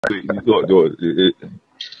County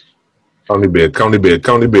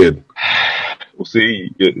bed. You see,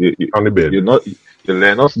 County bed. you're not, you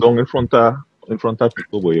let us down in front of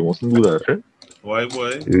people, but you mustn't do that, right? Why,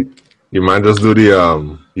 boy? You might just do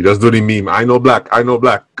the you just do the meme. I know black. I know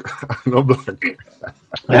black. I know black.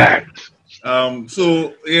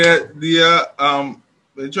 So yeah,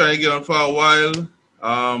 been trying to get on for a while.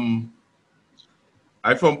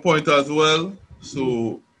 I from Point as well,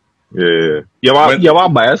 so Yeah. You have a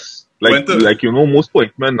bias. Like you know, most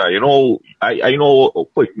point men, you know, I know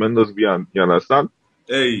point men does be, you understand?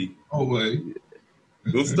 Hey. Oh, boy.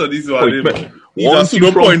 Those studies are there. He's a Once you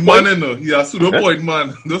pseudo from point man, point- you know. He's a pseudo point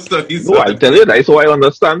man. Those studies No, are I tell you that, so I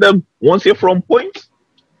understand them. Once you're from point,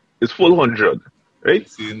 it's full 100, right?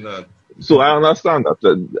 seeing that. So I understand that.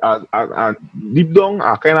 And deep down,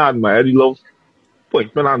 I kind of admire the love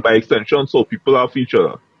point men, and by extension, so people are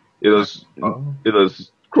featured. It is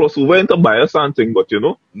crossover into bias and thing, but you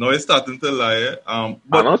know, Now it's starting to lie. I'm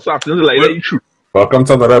But not starting to like Well- the truth. Welcome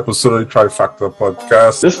to another episode of the Trifactor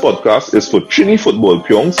Podcast. This podcast is for Trini football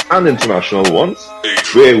pionks and international ones,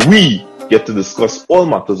 where we get to discuss all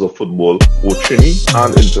matters of football, both Trini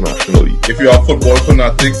and internationally. if you are football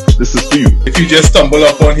fanatic, This is for you. if you just stumble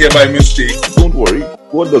upon here by mistake, Don't worry,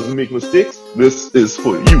 God doesn't make mistakes. This is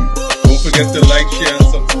for you. don't forget to like, share, and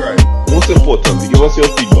subscribe. Most importantly, give us your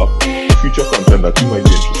feedback for future content that you might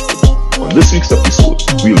be interested in. On this week's episode,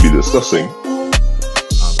 we'll be discussing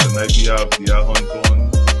Tonight we have Dia Hunton,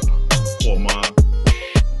 former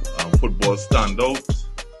football standout,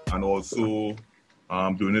 and also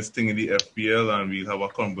doing this thing in the FPL, and we'll have a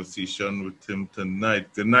conversation with him tonight.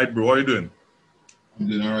 Good night, bro. How you doing? I'm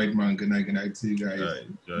doing all right, man. Good night to you guys.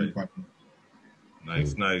 Right.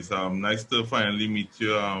 Nice. Nice to finally meet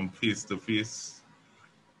you face to face,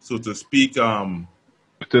 so to speak.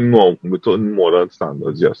 within modern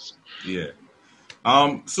standards, yes. Yeah.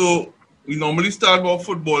 So we normally start about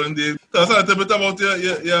football, and they tell us a little bit about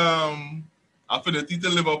your affinity to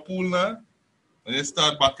Liverpool now. When you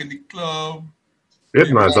start back in the club, It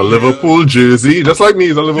man, it's a Liverpool jersey, just like me.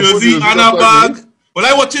 It's a Liverpool jersey jersey, and just a like bag. Well,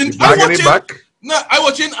 I watching back. I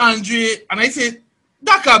watching Andre, and I said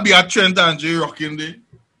that could be a Trent Andre rocking there.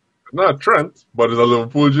 Not Trent, but it's a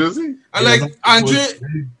Liverpool jersey. I like Andre.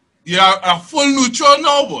 You're a full neutral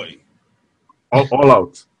now, boy. All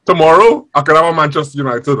out. Tomorrow, I could have a Manchester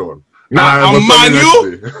United on. Nah, And Man next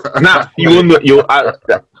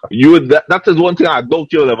U? day. That is one thing I doubt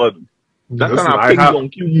you'll ever do. That's Listen, an I pig have-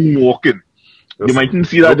 donkey moonwalking. You Listen, mightn't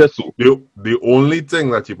see that just so. The only thing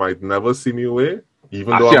that you might never see me wear,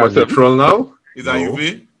 even though Actually, I'm a I said- neutral now, Is that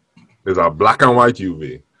UV? is a black and white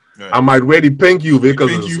UV. Right. I might wear the pink UV because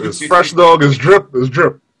Pink it's, UV. it's fresh dog, it's drip.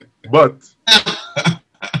 But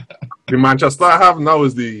the Manchester I have now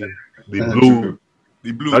is the blue,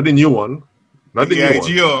 The blue. not the new one. Not the new one.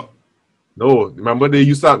 Geo. No, remember they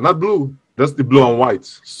used to not blue, just the blue and white.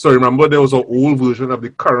 So remember there was an old version of the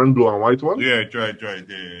current blue and white one Yeah, right.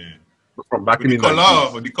 Yeah. from back With in the the color,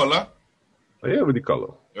 90s. with the color. Yeah, with the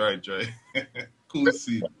color. Right. Cool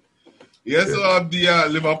scene. Yes, so the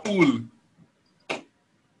Liverpool.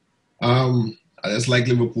 I just like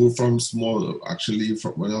Liverpool from small, actually,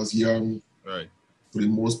 from when I was young. Right. For the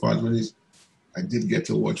most part, I did get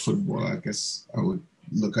to watch football, I guess I would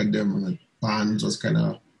look at them, and Barnes was kind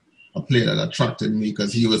of a player that attracted me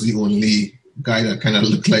because he was the only guy that kind of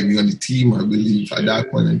looked like me on the team, I believe. At that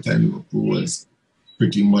point in time, Liverpool was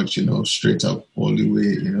pretty much, straight up all the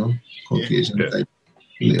way, Caucasian type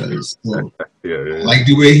players. So Yeah. like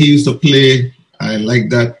the way he used to play. I like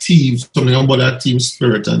that team, something about that team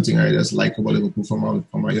spirit and thing I just like about Liverpool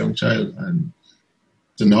from a young child. And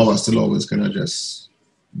so now I still always kind of just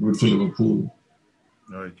root for Liverpool.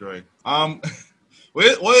 Right.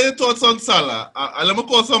 What are your thoughts on Salah? Let me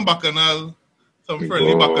call some bacchanal, some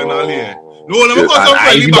friendly bacchanal here. No, let me call some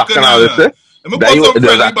friendly bacchanal. Let me call some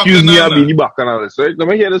friendly Accuse me of bacchanal. being the bacchanal, right? Let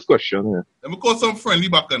me hear this question here. Let me call some friendly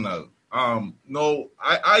bacchanal. No,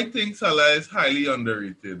 I think Salah is highly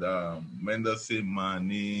underrated. Mendes say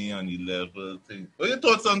Mane on the level thing. What are your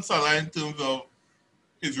thoughts on Salah in terms of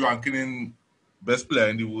his ranking in best player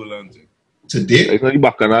in the world and thing? Today, It's not the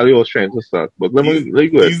bacchanal you was trying to start, but let me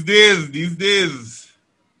go ahead. These days,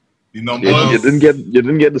 the numbers. You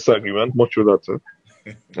didn't get this argument much with that, sir.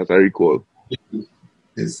 As I recall.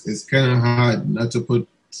 it's kind of hard not to put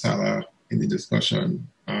Salah in the discussion.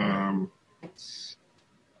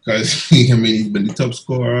 Because, he's been the top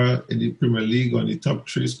scorer in the Premier League, on the top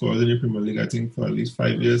 3 scorers in the Premier League, I think, for at least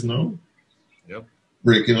 5 years now. Yep.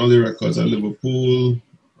 Breaking all the records at Liverpool.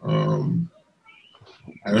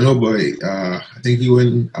 I don't know, boy. I think he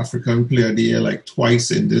won African Player of the Year like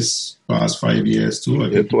twice in this past 5 years too. I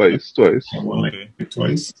Yeah, think twice. he won like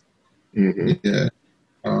twice. Mm-hmm. Yeah.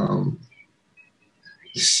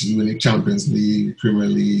 Winning Champions League, Premier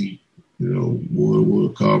League,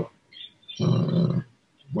 World Cup.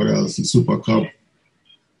 What else? The Super Cup.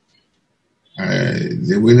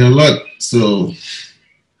 They win a lot, so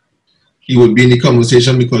he would be in the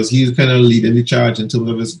conversation because he's kind of leading the charge in terms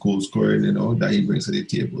of his goal scoring, that he brings to the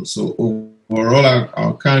table. So overall,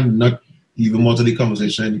 I can't not leave him out of the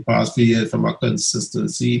conversation in the past few years from a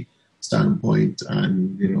consistency standpoint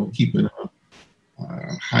and keeping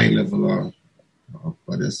a high level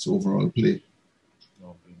of his overall play.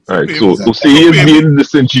 All right, so say he's being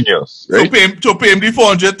disingenuous, right? So pay him the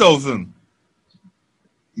 400,000.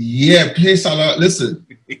 Yeah, pay Salah. Listen,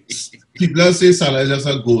 people say Salah is just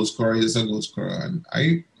a goal scorer. He's a goal scorer, and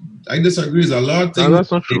I disagree. There's a lot of things. No,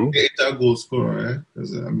 that's not true. He's a goal scorer,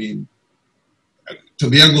 because to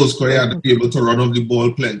be a goal scorer, you have to be able to run off the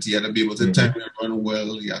ball plenty. You have to be able to time and run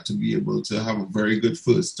well. You have to be able to have a very good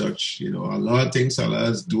first touch. A lot of things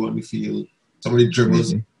Salah do on the field. Some of the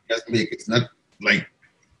dribbles he has make. It's not like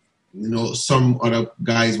some other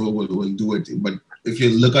guys will do it, but if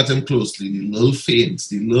you look at him closely, the little feints,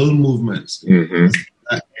 the little movements,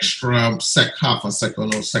 that extra half a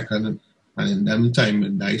second or second, and in them time,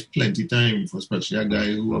 and that is plenty time for especially a guy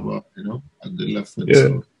who have a good left foot. Yeah.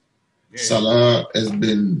 So Salah has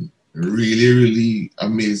been really, really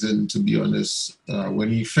amazing, to be honest.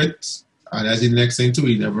 When he fit, and as the next thing too,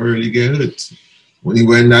 he never really get hurt. When he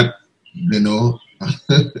went that,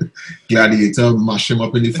 Gladiator mash him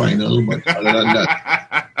up in the final, but other than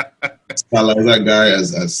that, Salah is a guy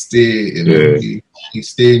as stay, he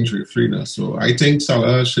stay injury free now. So I think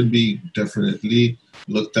Salah should be definitely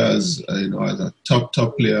looked as as a top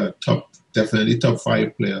player, definitely top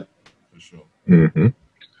 5 player. For sure. Mm-hmm.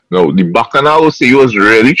 Now the Bacchanal will say he was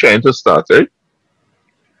really trying to start, right?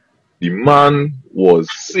 The man was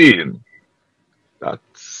saying that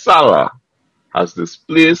Salah has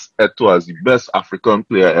displaced Eto'o as the best African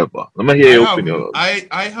player ever. Let me hear your opinion.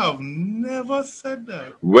 I have never said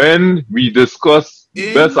that. When we discussed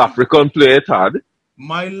the best African player it had,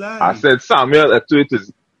 my life, I said Samuel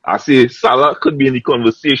Eto'o I say Salah could be in the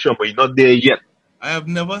conversation, but he's not there yet. I have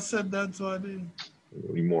never said that, Swadi.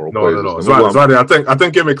 No. Swadi, I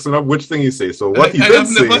think you're mixing up which thing he says. So what never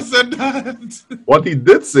said that. What he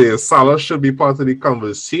did say is Salah should be part of the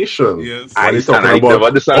conversation. Yes. When he's talking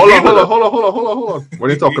about hold on. When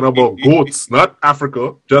he's talking about GOATs, not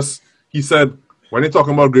Africa, he said when he's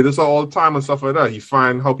talking about greatest of all time and stuff like that, he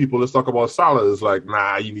find how people just talk about Salah is like,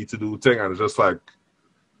 nah, you need to do thing, and it's just like,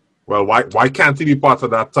 well, why can't he be part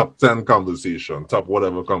of that top 10 conversation, top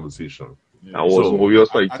whatever conversation? Yeah. I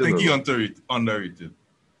think he underrated.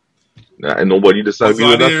 Nah, and nobody disagrees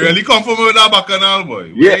with that. They really come from with that Bacchanal,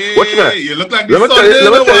 boy. Yeah, what's that? You look like the Sunday,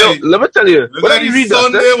 boy. Let me tell you. Look like the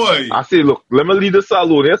Sunday, boy. I say, look, let me leave this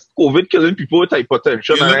alone. Yes, COVID killing people with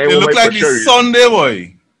hypertension. You look like the Sunday,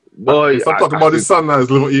 boy. Boy, stop talking about the sun now.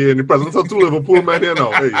 In the presence of 2 Liverpool men here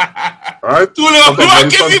now. Hey, all right. 2 Liverpool men,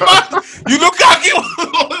 give me back. You look like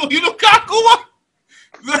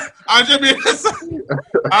Andre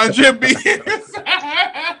B.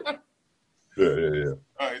 Yeah.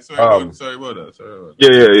 Alright, sorry about that.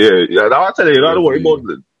 Yeah. Now I tell you, don't worry about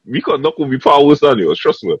it. We can knock be powers on you.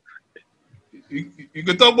 Trust me. You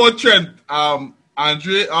can talk about Trent.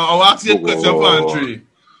 Andre, I'll ask you a question for Andre.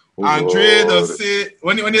 Andre does say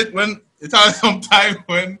when it has some time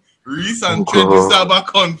when Reese and Trent used to have a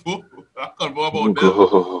convo about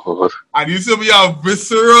them. And used to be a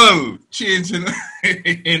visceral change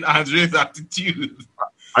in Andre's attitude.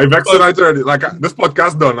 I vexed tonight already. Like this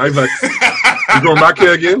podcast done. I vexed. You going back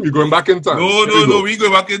here again? You going back in time? No. We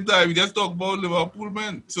go back in time. We just talk about Liverpool,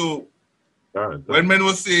 man. So when men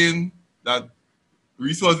was saying that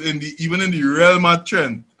Reese was even in the realm of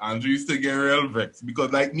Trent, Andrew used to get real vexed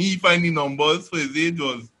because like me finding numbers for his age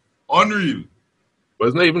was unreal. But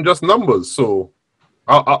it's not even just numbers. So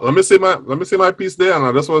let me say my piece there, and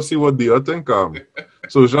I just want to see what the other think.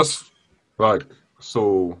 So it's just like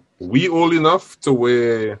we old enough to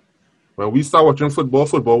where when we start watching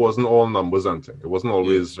football wasn't all numbers and thing. It wasn't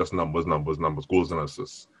always just numbers, goals and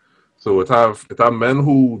assists. So it have men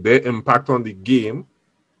who their impact on the game,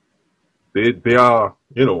 they are,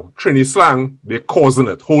 Trini slang, they're causing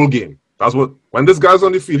it whole game. That's what when this guy's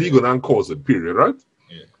on the field, he gonna cause it, period, right?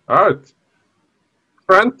 Yeah. All right.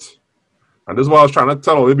 Trent, and this is what I was trying to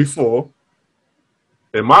tell you before.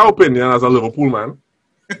 In my opinion, as a Liverpool man.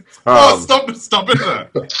 Stop it.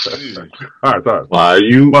 All right. Why are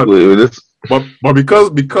you but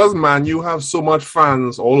because Man, you have so much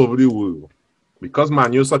fans all over the world because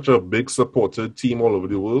Man U is such a big supported team all over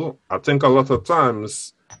the world, I think a lot of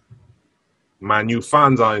times Man U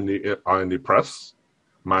fans are in the press.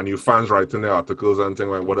 Man U fans writing their articles and things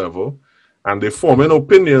like whatever, and they forming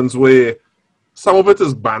opinions where some of it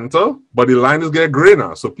is banter, but the line is getting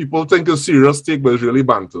grainer. So people think it's serious take, but it's really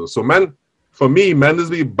banter. So for me, is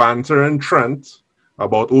be bantering Trent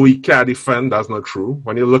about, oh, he can't defend. That's not true.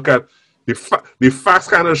 When you look at the facts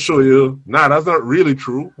kind of show you, that's not really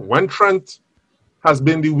true. When Trent has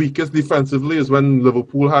been the weakest defensively is when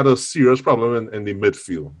Liverpool had a serious problem in the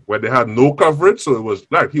midfield, where they had no coverage. So it was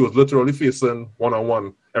like he was literally facing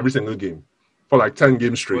one-on-one every single game for like 10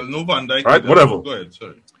 games straight. Well, no Van Dijk. Right? Whatever. Go ahead,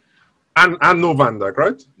 sorry. And no Van Dijk,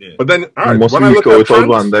 right? Yeah. But then, all right, when I look at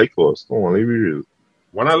Trent, Van Dijk first. Come on, let me be real.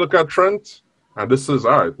 When I look at Trent, and this is,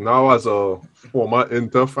 all right, now as a former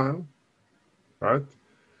Inter fan, right,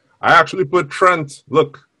 I actually put Trent,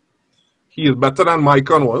 look, he is better than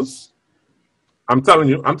Maicon was. I'm telling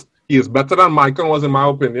you, he is better than Maicon was, in my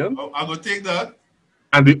opinion. Oh, I'm going to take that.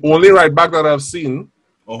 And the only right back that I've seen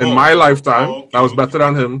in my lifetime that was better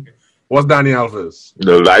than him was Dani Alves.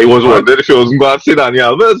 No, I was wondering if you wasn't going to say Dani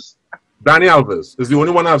Alves. Dani Alves is the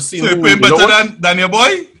only one I've seen. So you're better than your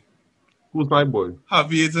boy? Who's my boy?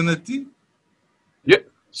 Javier Zanetti. Yeah.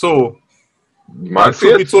 So,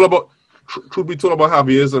 truth be told about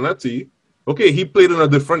Javier Zanetti, okay, he played in a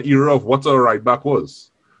different era of what a right back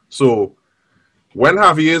was. So, when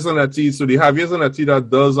Javier Zanetti, the Javier Zanetti that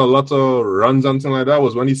does a lot of runs and things like that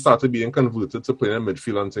was when he started being converted to playing in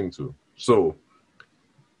midfield and thing too. So,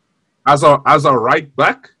 as a right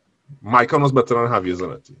back, Maicon was better than Javier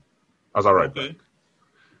Zanetti. As a right back.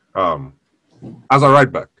 As a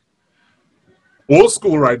right back. Old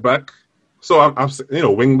school right back. So, I'm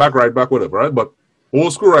wing back, right back, whatever, right? But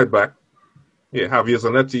old school right back, yeah, Javier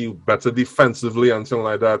Zanetti, better defensively and things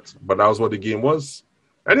like that. But that was what the game was.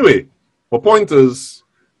 Anyway, my point is,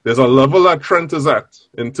 there's a level that Trent is at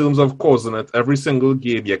in terms of causing it every single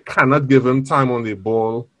game. You cannot give him time on the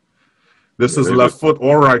ball. This is left foot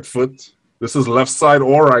or right foot. This is left side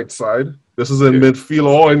or right side. This is in midfield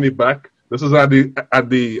or in the back. This is at the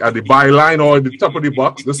byline or at the top of the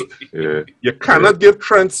box. You cannot give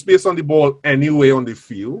Trent space on the ball anyway on the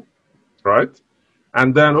field, right?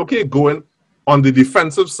 And then, okay, going on the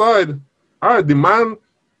defensive side, all right, the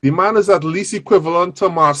man is at least equivalent to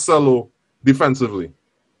Marcelo defensively,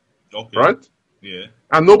 right? Yeah.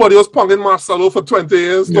 And nobody was ponging Marcelo for 20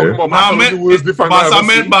 years talking about Marcelo the worst defender Barca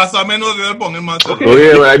men was ponging Marcelo. Okay. Oh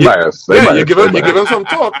yeah, bias. You give him some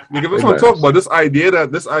talk. You give him some talk, but this idea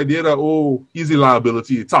that oh, he's a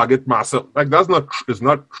liability, target Marcelo, like that's not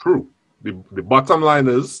true. The bottom line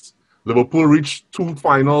is Liverpool reached 2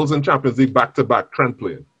 finals in Champions League back to back. Trent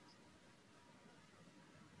playing.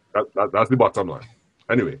 That's the bottom line.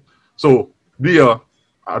 Anyway, so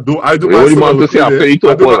I do my soliloquy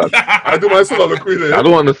there. I do my soliloquy there. I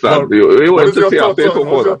don't understand. What's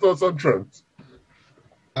your thoughts on Trent?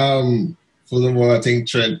 Furthermore, I think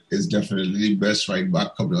Trent is definitely the best right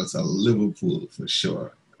back coming out of Liverpool for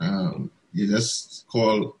sure. There's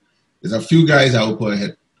a few guys I will put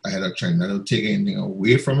ahead of Trent. I don't take anything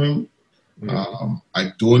away from him.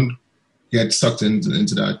 I don't get sucked into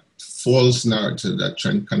that false narrative that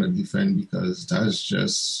Trent cannot defend, because that's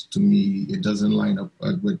just, to me, it doesn't line up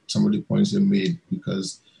with some of the points you made,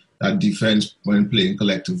 because that defense, when playing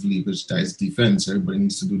collectively, which is defense, everybody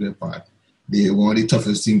needs to do their part. They were the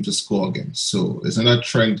toughest team to score against. So it's not that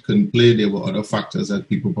Trent couldn't play. There were other factors that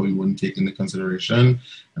people probably wouldn't take into consideration.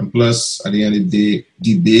 And plus, at the end of the day,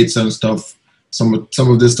 debates and stuff, some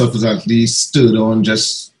of this stuff is at least stood on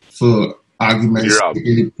just for arguments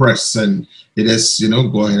in the press, and they just,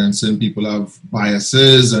 go ahead and say people have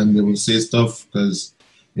biases and they will say stuff because,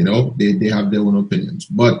 they have their own opinions.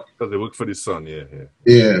 But because they work for the Sun,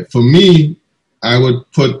 yeah. For me, I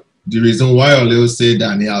would put the reason why I always say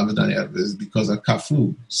Dani Alves is because of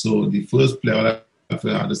Cafu. So the first player that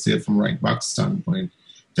I had to say it from right back standpoint,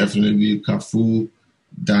 definitely Cafu,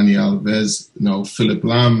 Dani Alves. Now Philip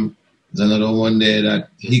Lahm is another one there that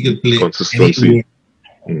he could play consistency.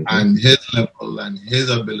 And his level and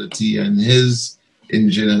his ability and his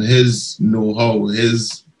engine and his know-how,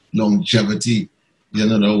 his longevity is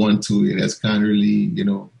another one too. You just can't really,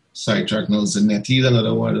 sidetrack. Now Zanetti is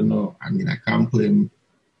another one. I don't know. I mean, I can't put him.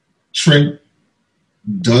 Trent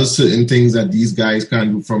does certain things that these guys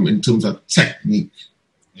can't do in terms of technique.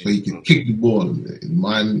 So he can kick the ball. The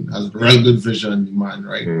man has real good vision, the man,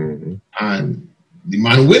 right? And the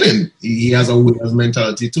man winning. He has a winner's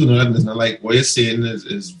mentality too. No, it's not like what you're saying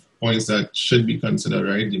is points that should be considered,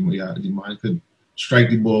 right? The man could strike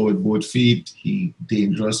the ball with both feet. He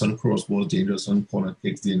dangerous on cross balls, dangerous on corner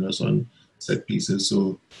kicks, dangerous on set pieces.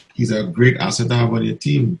 So he's a great asset to have on your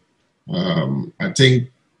team. I think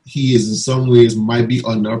he is in some ways might be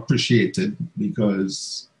underappreciated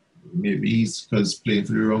because maybe he's playing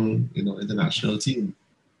for the wrong, international team.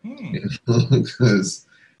 Because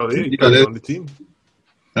he can't get on the team.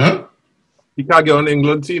 Huh? He can't get on the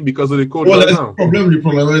England team because of the coach. Well, right that's now. the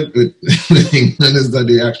problem with England is that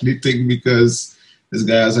they actually think because this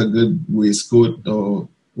guy has a good waistcoat or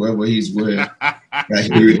wherever he's wearing, that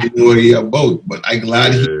he really know what he's about. But I'm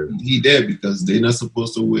glad he did because they're not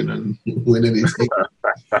supposed to win anything. But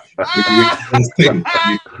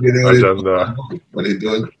they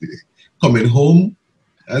don't. Coming home,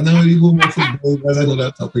 and now you go more football. That's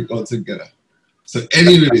another topic altogether. So,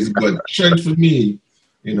 anyways, but Trent for me,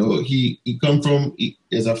 he come from.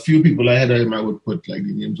 There's a few people ahead of him. I would put like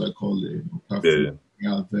the names I called Cafu,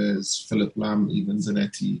 Alves, Philip Lam, even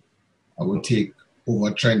Zanetti. I would take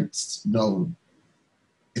over Trent. Now,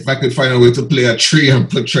 if I could find a way to play a tree and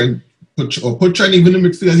put Trent even in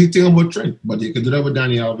midfield, he think about Trent. But you could do that with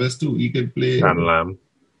Dani Alves too. He could play and Lam.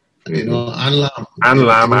 And Lam. And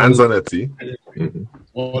Lam and Zanetti.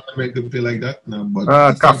 All of them could play like that. No, but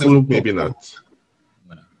Cafu maybe not.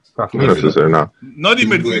 Not necessarily not. Not the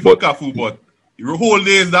midfield for Cafu, but your whole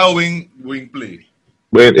day is that wing play.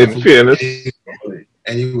 But in fairness,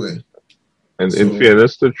 anyway. And in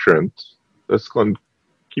fairness to Trent, let's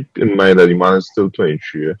keep in mind that the man is still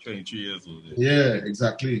 23. 23 years old. Yeah,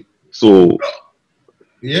 exactly. So,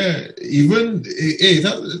 yeah, even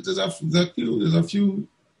there's a few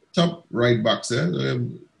top right backs there.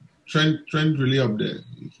 Trent really up there.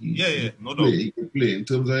 No doubt. He can play in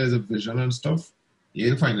terms of his vision and stuff. You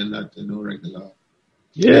ain't finding that regular.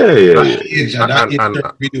 Yeah.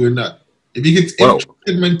 Be doing that. If he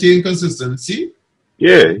can maintain consistency,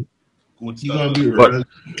 yeah. He's gonna be but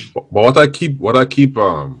what I keep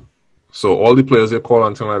so all the players they call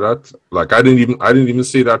and things like that, like I didn't even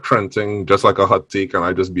say that Trent thing just like a hot take and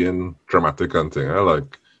I just being dramatic and thing.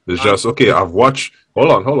 Like it's just okay, I've watched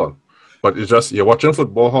hold on. But it's just you're watching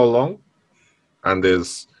football how long? And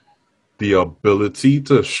there's the ability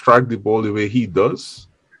to strike the ball the way he does.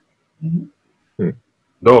 Mm-hmm.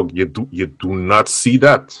 Dog, you do not see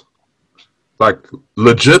that. Like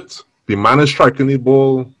legit, the man is striking the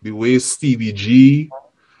ball the way Stevie G,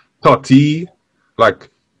 Totti,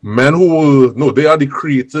 like men they are the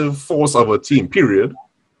creative force of a team, period.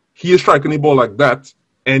 He is striking the ball like that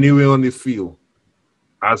anywhere on the field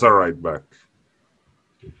as a right back.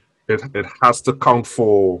 It has to count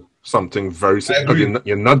for something very significant.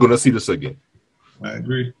 You're not going to see this again. I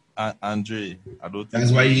agree. Andre, I don't think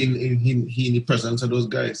that's why he in the presence of those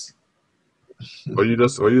guys. What you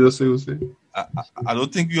just say? I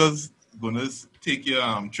don't think you're gonna take your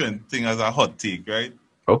Trent thing as a hot take, right?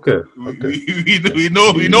 Okay. We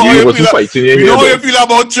know how you feel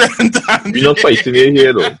about Trent. We're not fighting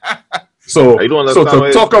here though. So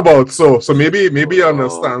to talk about maybe you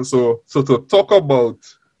understand. So to talk about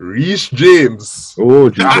Reece James. Oh,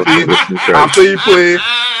 Jesus. After he played,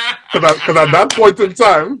 because at that point in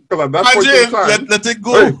time, let it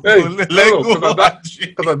go.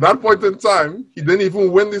 Because at that point in time, he didn't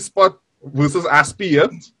even win the spot versus Aspi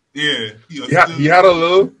yet. Yeah, he had a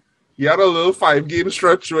little 5-game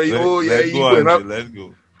stretch where he went up. Let's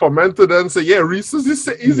go. For men to then say, Reece is the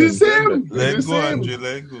same. Let go.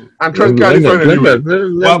 And Trent can't find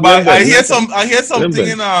But I hear something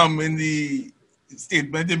in the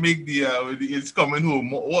statement they make it's coming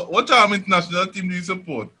home. What international team do you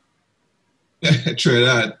support?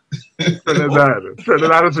 Trinidad.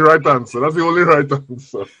 Trinidad is the right answer. That's the only right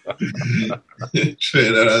answer.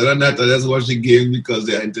 Trinidad. I just watch the game because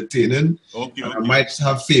they're entertaining. Okay. I might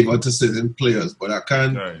have favor to certain players, but I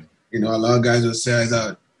can't. Right. A lot of guys will say as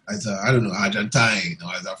a I don't know, Argentine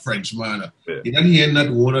or as a Frenchman. You're not hearing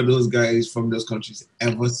not one of those guys from those countries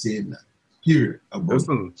ever saying that. Period.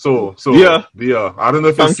 Listen, so yeah. I don't know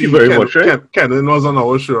if Thank you very much. Kenan was on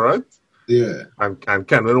our show, right? Yeah. And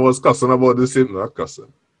Kenan was cussing about the same, not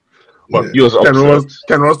cussing. But he was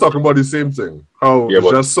Kenan was talking about the same thing. How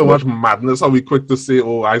just so much madness, how we quick to say,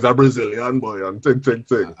 he's a Brazilian boy and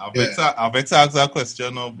thing. I'll bet to ask that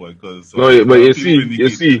question now, boy, because but you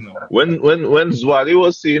see, when Zwadi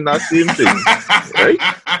was saying that same thing, right?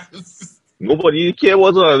 Nobody care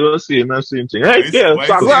what I was saying that same thing. Hey, that's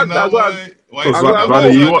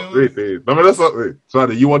what.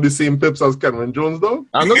 Sorry, you want the same pips as Cameron Jones, though?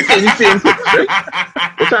 I'm not saying the same pips, right?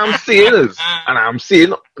 What I'm saying is, and I'm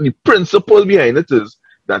saying the principle behind it is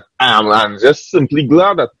that I'm just simply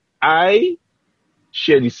glad that I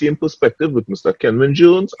share the same perspective with Mr. Kenwin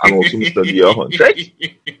Jones and also Mr. Dia Hunt, right?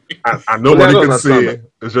 And nobody Well, I can understand say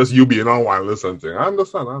it's just you being on one list something. I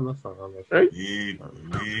understand. Right? Yeah.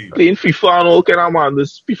 Playing FIFA and all kind of man.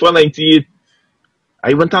 This FIFA 98.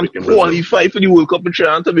 I went and Making Brazil. qualified for the World Cup in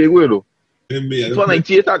Trinidad and Tobago, though.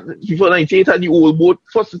 FIFA 98 had the old boat.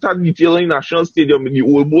 First, it had detail in the National Stadium in the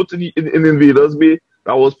old boat in Invaders Bay.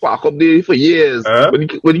 That was parked up there for years. When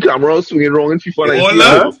the camera was swinging wrong in FIFA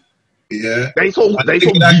 98. Yeah. That's how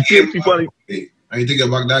detailed FIFA. I need to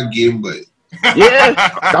get back that game, but Yeah,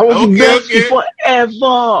 that was the best FIFA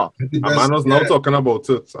ever. A man was now talking about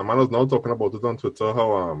it. A man was now talking about it on Twitter.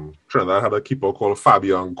 How Trinidad had a keeper called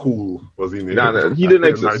Fabian Cool. Was he named? Nah, he didn't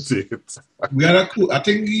exist. We had a cool. I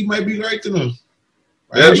think he might be right, you know.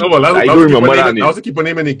 Yeah, no, but I don't remember that name. That was the keeper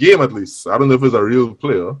name in the game at least. I don't know if it's a real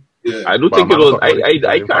player. Yeah. I don't think it was.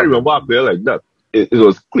 I can't remember a player like that. It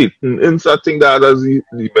was Clayton inserting that as the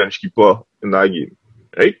bench keeper in that game,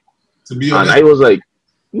 right? To be And honest, I was like,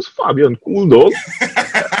 who's Fabian Cool, dog?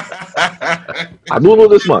 I don't know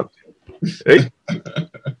this man. Right?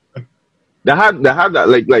 They had that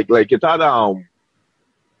like it had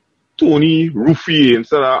Tony Rufy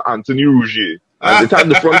instead of Anthony Rougier. And it had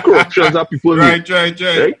different corruptions that people knew.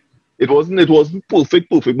 Right. It wasn't perfect,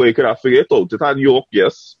 but you could have figured it out. It had York,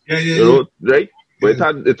 yes. Yeah. You know, right? But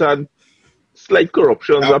it had slight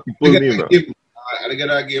corruptions that people knew now. I get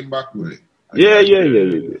that game back with it. Yeah.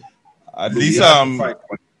 At least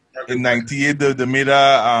in '98 they made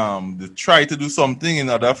they tried to do something in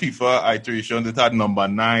other FIFA iterations. It had number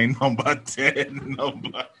 9, number 10,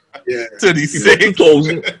 number 36.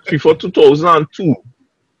 FIFA 2002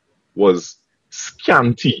 was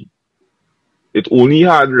scanty. It only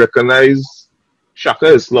had recognized Shaka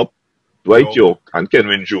Hislop, Dwight York, and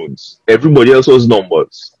Kenwin Jones. Everybody else was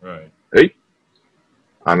numbers. Right?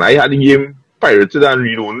 And I had the game pirated and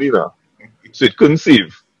read only now. So it couldn't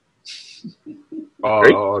save.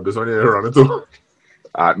 Right? This one you run it to.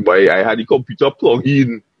 And I had the computer plugged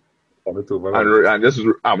in and just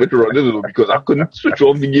have it running because I couldn't switch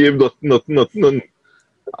off the game, nothing.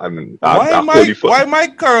 And why my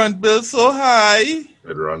current bill so high?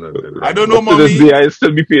 I don't know, mommy. To this day, I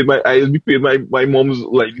still be paid my mom's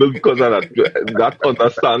light bill because of that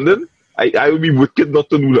understanding. I would be wicked not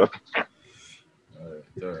to do that.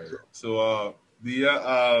 All right. So you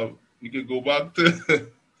can go back to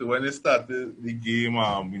when they started the game.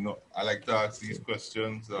 I like to ask these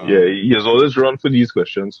questions. He has always run for these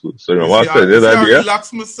questions. So you want to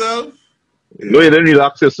relax myself? No, you didn't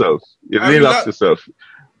relax yourself. You didn't relax yourself.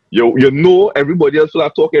 You know everybody else will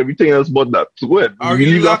talk everything else but that. So go ahead. I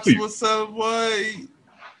relax myself, why?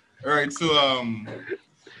 All right, so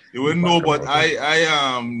you wouldn't know, but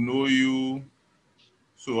I know you.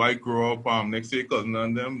 So I grew up next to your cousin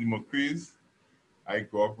and them, the McCrees. I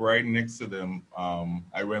grew up right next to them.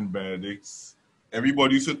 I went Benedict's.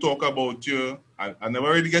 Everybody used to talk about you. I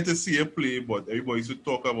never really get to see you play, but everybody used to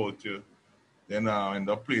talk about you. Then I end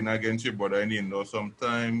up playing against your brother in the indoor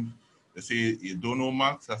sometimes. They say, you don't know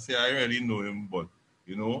Max? I say, I already know him, but,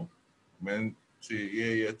 men say,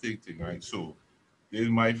 yeah, thing, right? So, this is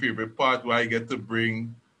my favorite part where I get to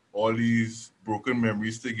bring all these broken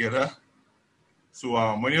memories together. So,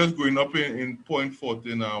 when you was growing up in Point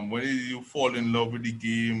Fortin, when did you fall in love with the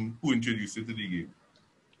game? Who introduced you to the game?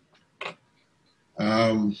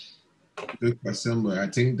 Good question, but I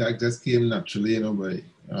think that just came naturally, but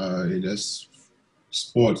it just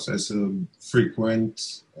sports as a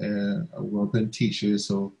frequent. I grew up in teachers,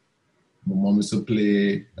 so my mom used to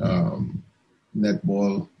play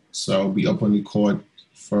netball, so I'll be up on the court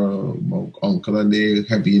for my uncle, and they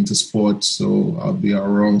heavy into sports, so I'll be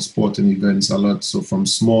around sporting events a lot. So from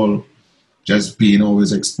small, just being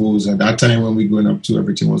always exposed. At that time when we growing up too,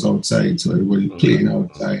 everything was outside, so everybody playing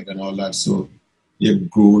outside and all that. So you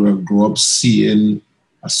grow up seeing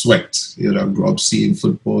a sweat. Grow up seeing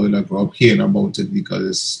football. Grow up hearing about it because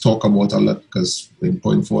it's talked about a lot. Because in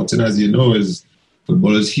Point Fortin, as you know,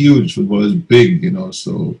 football is huge. Football is big.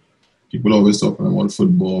 So people always talking about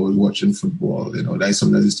football, always watching football. That's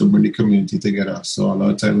something that used to bring the community together. So a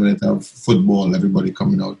lot of time when they have football, everybody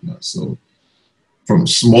coming out now. So from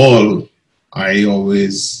small, I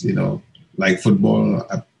always like football.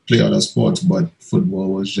 I play other sports, but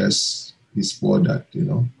football was just the sport that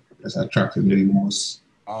just attracted me the most.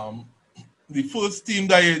 The first team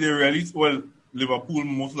that they released, Liverpool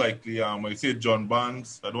most likely. I say John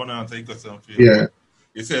Barnes. I don't want to answer your question. Yeah.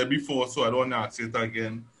 You said before, so I don't want to ask it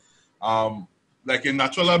again. Like your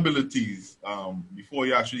natural abilities, before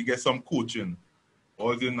you actually get some coaching,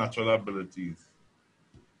 what was your natural abilities?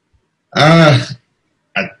 I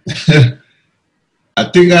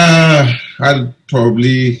think I'd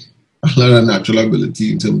probably a lot of natural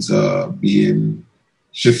ability in terms of being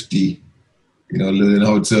shifty, learning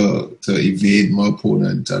how to evade my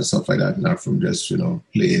opponent and stuff like that, not from just,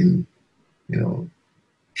 playing,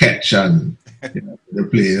 catch and, they're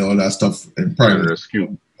playing all that stuff in private.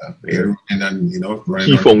 Rescue. And then, running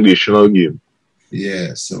Key out. foundational game.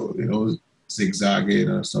 Yeah, so, zigzagging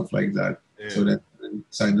and stuff like that. Yeah. So then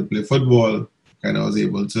decided to play football, kind of was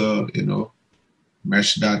able to,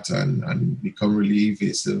 mesh that and become really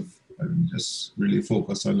evasive and just really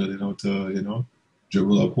focus on learning how to,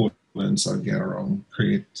 dribble opponents or get around,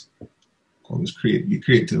 be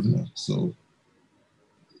creative now. So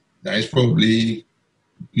that is probably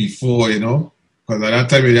before, because at that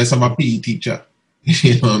time you just have a PE teacher.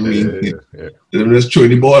 You know what I mean? Yeah. They just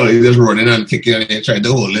throwing the ball, you just running and kicking and you try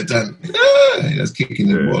to hold it and just kicking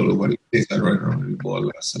the ball over the place and running around with the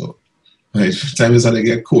ball. So right, time is how they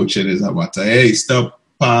get coaching is a matter. Hey, stop,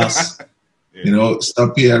 pass,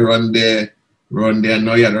 stop here, run there.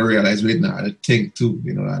 Now you have to realize, wait, now I had to think too,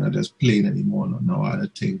 I'm not just playing anymore. Now I had to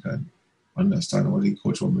think and understand what the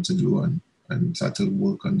coach want me to do and start to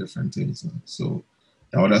work on different things. So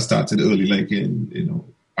that would have started early, like in,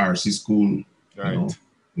 RC school. Right.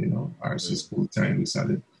 RC school time, we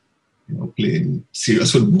started, playing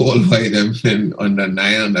serious football by them and under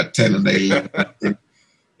 9, under 10, under 11.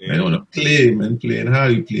 I want to play, man, playing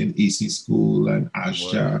hard. You playing EC school and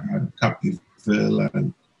Asha and Capiville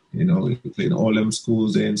and, you play in all them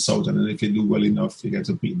schools there in South. And then if you do well enough, you get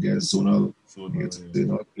to play there zonal. You get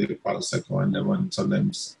to, play the Palo Seco and them. And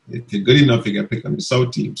sometimes if you're good enough, you get picked on the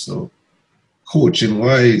South team. So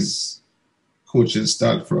coaching-wise, coaching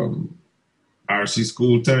start from RC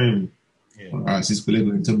school time. RC school is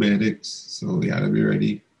going to Benedicts, so we had to be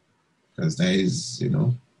ready because there is,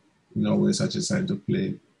 always such a time to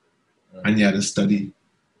play, and you had to study,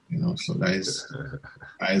 So that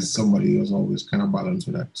is somebody who's always kind of balanced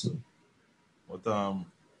with that. So, but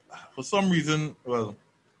for some reason, well,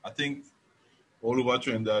 I think all over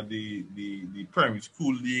Trinidad, the primary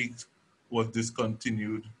school league was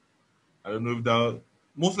discontinued. I don't know if that.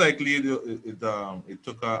 Most likely, it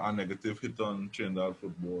took a negative hit on Trinidad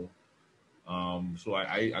football. So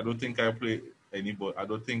I don't think I played anybody. I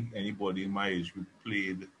don't think anybody in my age group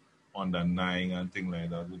played under 9 and things like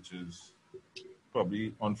that, which is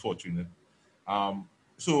probably unfortunate.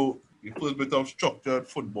 So the first bit of structured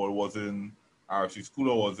football was in RC school,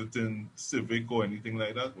 or was it in civic or anything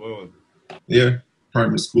like that? What was it? Yeah,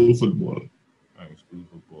 primary school football. Primary school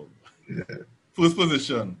football. Yeah. First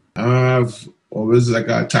position. I've always like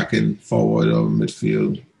attacking forward or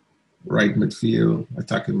midfield, right midfield,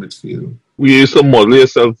 attacking midfield. We used to model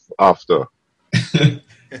yourself after.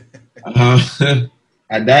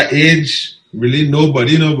 At that age, really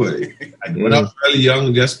nobody. When I was really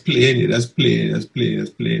young, just playing. Because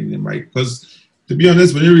to be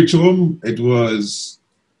honest, when you reach home, it was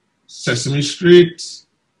Sesame Street,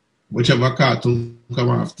 whichever cartoon come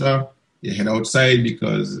after. You head outside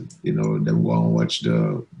because, them go and watch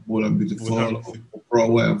the Bowl of Beautiful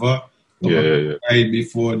or whatever. Right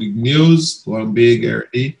before the news, go and big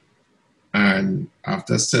early. And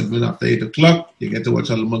after 7, after 8 o'clock, you get to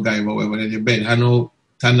watch all the MacGyver or whatever. Then you bed. I know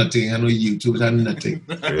nothing. I know YouTube. I know nothing.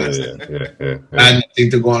 And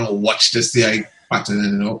nothing to go and watch the CI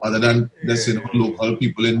pattern, other than just, local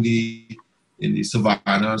people in the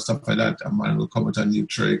savannah and stuff like that. A man will come with a new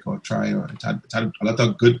trick or try. Or it had a lot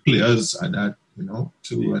of good players at that,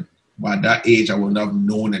 too. But at that age, I wouldn't have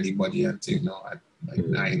known anybody until, at like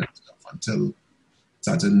 9 and stuff, until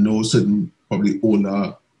started to know certain probably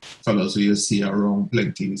older fellows who you see around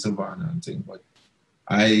plenty in savannah and things. But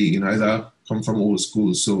as I come from old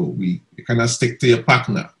school, so we kind of stick to your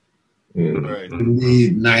partner. Right. Be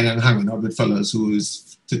 9 and hanging out with fellows who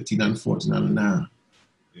is 13 and 14 and now.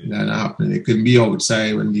 That happening. It can be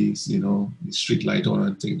outside when the street light on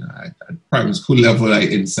and thing. At primary school level, like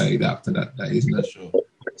inside after that. That is not Sure.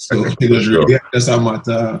 So it was really just a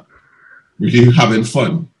matter really having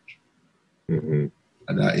fun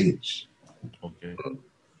at that age. Okay.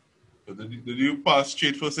 So did you pass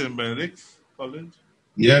straight for St. Benedict's College?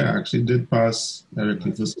 Yeah, I actually did pass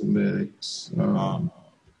directly for St. Benedict's.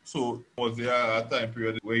 So was there a time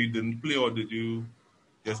period where you didn't play, or did you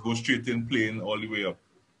just go straight in playing all the way up?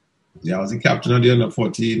 Yeah, I was the captain of the under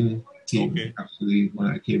 14 team actually when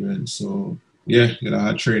I came in. So yeah, I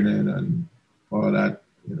had training and all that,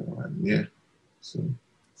 and yeah. So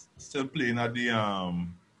still playing at the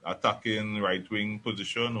attacking right wing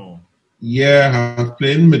position, or? Yeah, I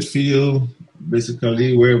played in midfield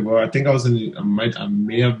basically wherever. I think I was I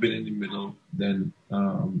may have been in the middle then,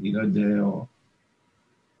 either there or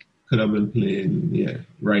could have been playing,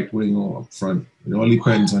 right wing or up front. It all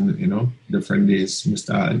depends on, different days.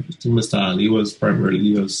 Mr. Ali was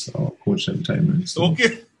primarily our coach at the time. So.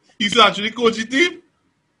 Okay. He's actually coaching team?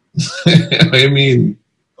 I mean.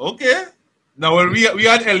 Okay. Now, when we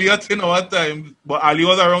had Elliot in our time, but Ali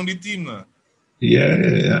was around the team now.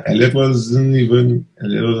 Yeah. Elliot was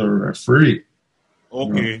a referee.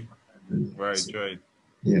 Okay. Right.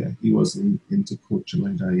 Yeah, he wasn't into coaching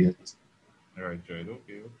like that yet. Right.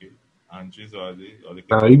 Okay. Andres,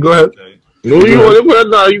 you go ahead. No, you only go ahead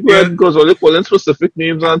now. You go ahead because only calling specific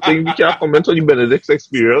names and things. We can't comment on the Benedict's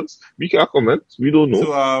experience. We can't comment. We don't know.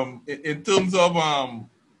 So, in terms of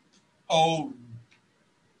how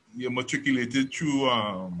you matriculated through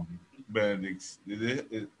Benedict's,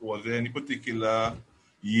 was there any particular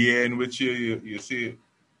year in which you say,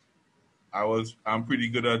 I'm pretty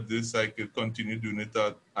good at this, I could continue doing it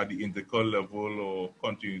at the intercol level or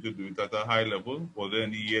continue to do it at a high level? Was there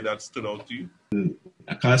any year that stood out to you?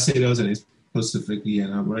 I can't say there was any specific year,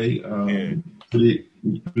 right?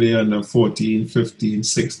 Play under 14, 15,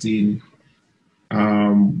 16.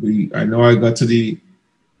 I know I got to the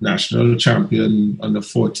national champion under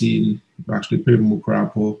 14. Actually played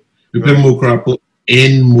Mucurapo. We played Mucurapo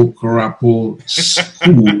in Mucurapo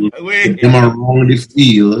school. Them around the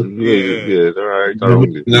field. Right.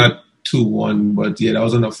 Not 2-1, but that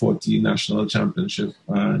was on the 14 national championship.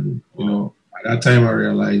 And, at that time I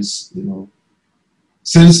realized,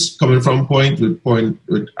 since coming from Point with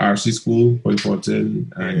RC School, Point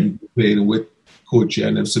Fortin, and playing with Coach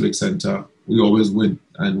and the Civic Center, we always win.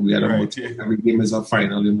 And we had every game is a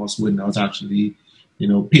final, we must win. That was actually,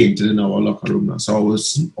 painted in our locker room now. So I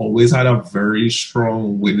always had a very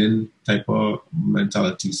strong winning type of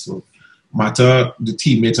mentality. So matter the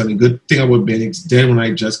teammates, and the good thing about Benix, then when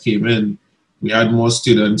I just came in, we had more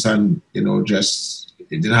students and, it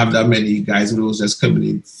didn't have that many guys who was just coming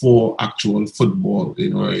in for actual football.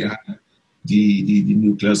 You had the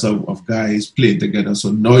nucleus of guys playing together. So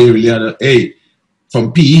now you really had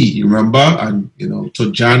from PE, you remember? And, so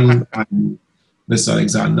Jan and Mr.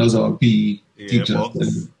 Alexander's our PE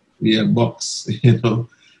teachers. Box,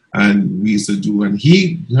 and we used to do. And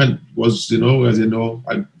he was,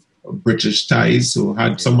 had British ties, so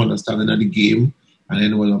had some understanding of the game. And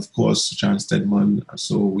then, of course, Chance Stedman.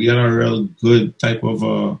 So we had a real good type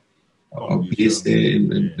of base there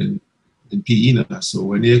in PE now. So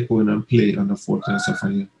when they go in and play on the 14th and stuff,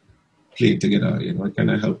 and you play together, it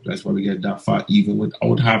kind of helped. That's why we get that far, even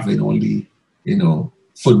without having all the,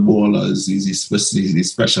 footballers, these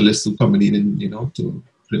specialists who coming in and, to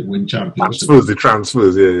win championships. The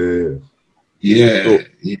transfers, yeah.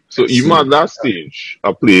 So even at that stage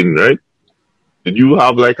of playing, right? Did you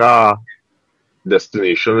have like a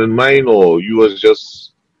destination in mind, or you was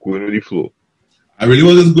just going with the flow? I really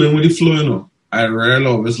was just going with the flow, I really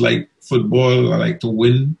always like football. I like to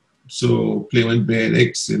win. So playing with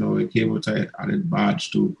BedX, it came with an added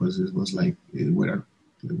badge too, because it was like with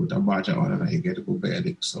a badge on and I get to go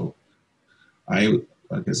BedX. So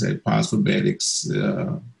like I said, passed for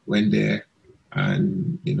BedX, went there,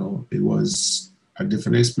 and it was a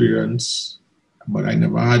different experience. But I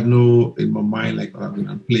never had in my mind like I'm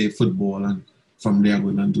gonna play football and from there I'm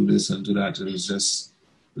gonna do this and do that. It was just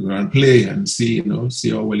we're gonna play and see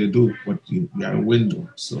how well you do. But you gotta win though.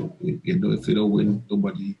 So if you don't win,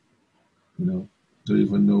 nobody don't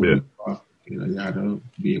even know. Yeah. You had to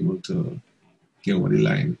be able to get over the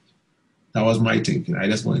line. That was my thinking. I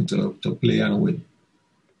just wanted to play and win.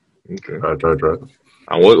 Okay. Right.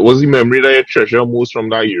 And what was the memory that you treasure most from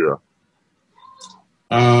that era?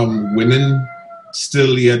 Winning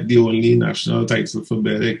still yet the only national title for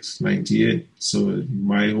BedX, 98. So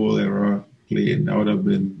my whole era playing, that would have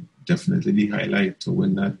been definitely the highlight to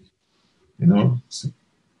win that. So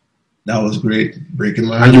that was great. Breaking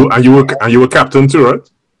my hand. And you were captain too, right?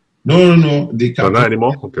 No. The captain. Not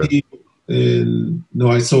anymore. Okay. No,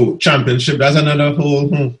 I saw championship. That's another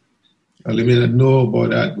whole. I let me not know about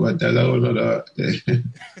that, but that's a whole other.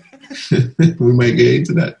 We might get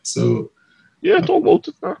into that. So. Yeah, talk about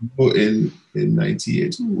it now. In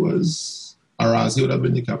 98, who was Arazi would have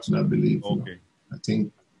been the captain, I believe. Okay. I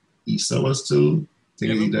think Issa was still.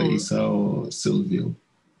 Either Issa or Silvio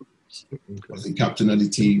was the captain of the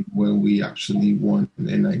team when we actually won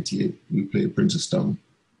in 98. We played Princeton.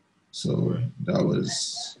 So that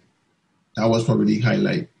was probably the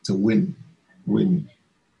highlight to win.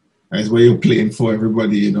 That's what you're playing for,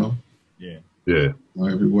 everybody, Yeah.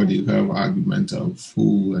 Everybody have argument of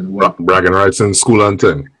who and what. Bragging rights in school and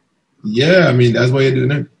thing. Yeah, I mean that's why you're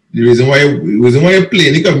doing it. The reason why you're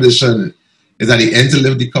playing the competition it's at the end to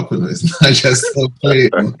lift the cup, you know. It's not just to play.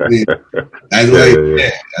 That's why it's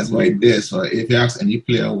there. That's why it's there. So if you ask any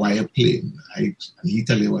player why you playing, and he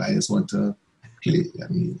tell you, well, I just want to play. I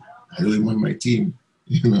mean, I don't even want my team.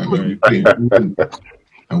 You know, I mean, we play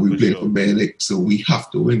and we play for Berwick, so we have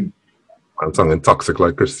to win. I'm sounding toxic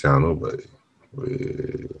like Cristiano, but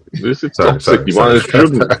this is toxic. You want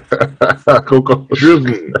to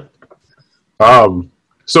driven.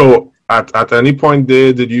 So at any point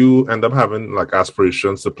there, did you end up having like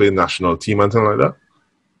aspirations to play national team and something like that?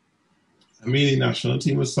 I mean, the national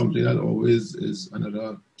team was something that always is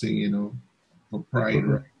another thing, you know, for pride,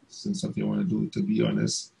 right? Since if you want to do it, to be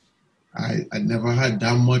honest, I never had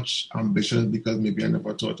that much ambition because maybe I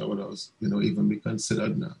never thought I would, you know, even be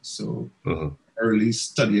considered now. So I really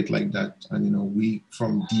study it like that. And, you know, we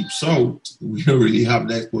from deep south, we don't really have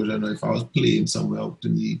that exposure. Now, if I was playing somewhere up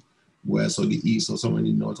in the west or the east or somewhere in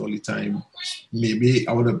the north all the time, maybe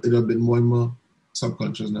it would have been more and more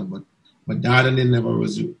subconscious now. But my dad and they never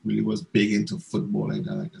really was big into football like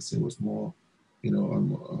that. Like I said, it was more, you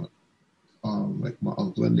know, like my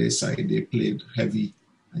uncle on their side, they played heavy.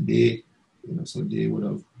 And they, you know, so they would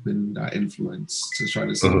have been that influence to try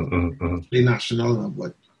to say, play national.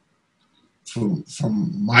 But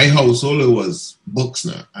from my household, it was books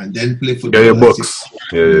now, and then play football. Yeah, books.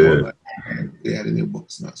 Yeah. They had any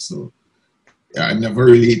books now. So yeah, I never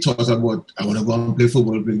really thought about, I want to go and play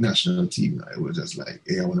football, big national team. I was just like,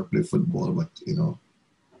 hey, I want to play football, but, you know,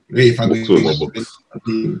 hey, if I go to a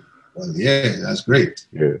team, well, yeah, that's great.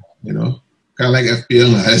 Yeah. You know? Kind of like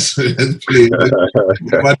FPL, let's play.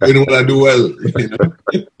 But you know what I do well, you know.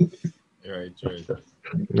 Right.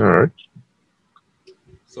 All right.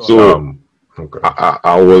 So okay.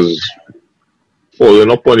 I was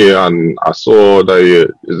following up on you, and I saw that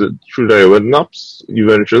is it true that you went NAPS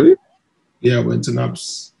eventually? Yeah, I went to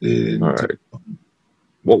NAPS. All right.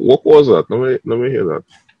 What was that? Let me hear that.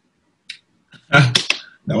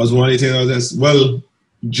 That was one of the things I was just, well,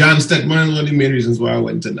 John Stetman, one of the main reasons why I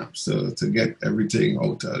went to NAPS, so to get everything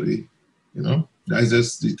out of the, you know, that's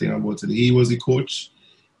just the thing about it. He was the coach.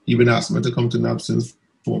 He been asked me to come to NAPS since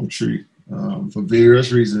Form 3 for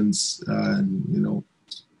various reasons. And, you know,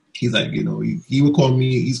 he's like, you know, he would call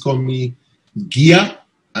me, he's called me Gia,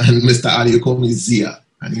 and Mr. Ali would call me Zia.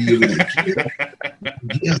 And he was like,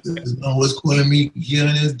 Gia is always calling me Gia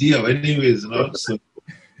and his Dia. Anyways, you know, so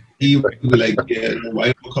he would be like, yeah,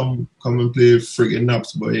 why come and play friggin'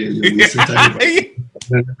 NAPS, but yeah, you're wasting time. I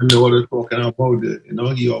don't know what they're talking about it. You know,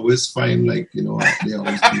 he always find like, you know, they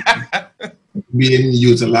always being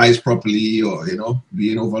utilized properly or, you know,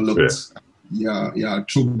 being overlooked. Yeah,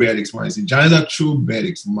 true Berwick's man. See, John is a true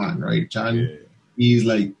Berwick's man, right? John, he's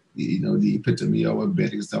like, you know, the epitome of what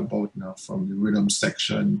Berwick is about now, from the rhythm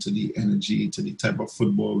section to the energy to the type of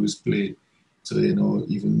football we play. So, you know,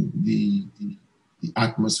 even the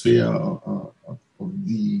atmosphere of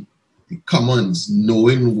the commons,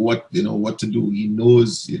 knowing what, you know, what to do. He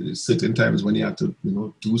knows, you know, certain times when he had to, you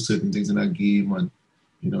know, do certain things in a game, and,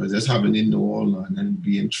 you know, just having it all and then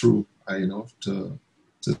being true, you know, to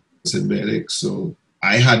St. Berwick. So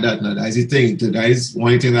I had that now. That's the thing. That is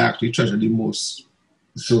one thing I actually treasure the most.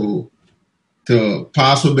 So to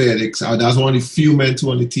pass for Berwick, that's one of the few men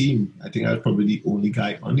on the team. I think I was probably the only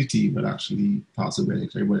guy on the team that actually passed for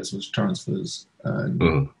Berwick. Everybody else was transfers.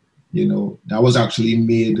 And, you know, that was actually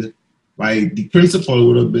made by the principal,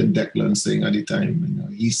 would have been Declan Singh at the time. You know,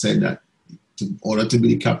 he said that in order to be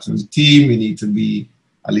the captain of the team, you need to be,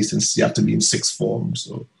 at least you have to be in 6th form.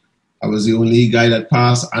 So I was the only guy that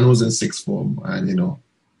passed and was in 6th form. And, you know,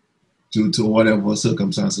 due to whatever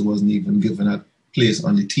circumstances, wasn't even given a place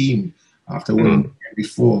on the team after winning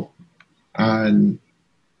before. And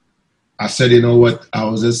I said, you know what, I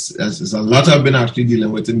was just, there's a lot I've been actually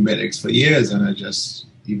dealing with in Berwick for years, and I just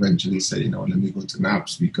eventually said, you know, let me go to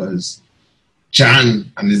NAPS, because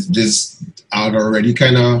Jan and this I'd already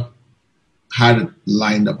kind of had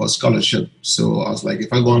lined up a scholarship. So I was like,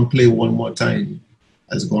 if I go and play one more time,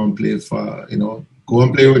 let's go and play for, you know, go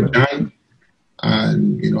and play with Jan,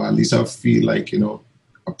 and, you know, at least I feel like, you know,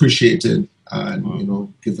 appreciated and, you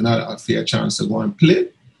know, given a fair chance to go and play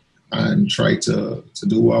and try to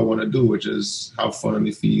do what I want to do, which is have fun on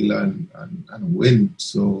the field and win.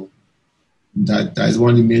 So that is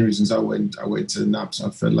one of the main reasons I went to NAPS. I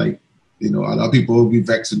felt like, you know, a lot of people would be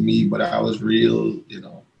vexed with me, but I was real, you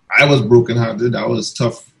know, I was brokenhearted. I was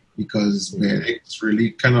tough because Berwick's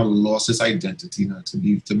really kind of lost its identity now. To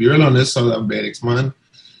be real honest, Southern Berwick's, man,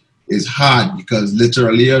 is hard because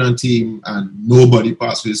literally you're on a team and nobody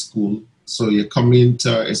passed with school. So you come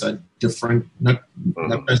into, it's a different, not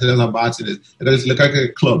necessarily a bad thing. Look at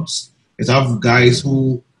the clubs. It's have guys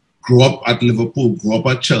who grow up at Liverpool, grow up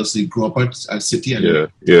at Chelsea, grow up at City, and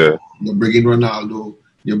yeah. you bring in Ronaldo,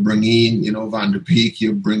 you bring in, Van der Beek,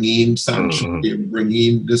 you bring in Sancho, you bring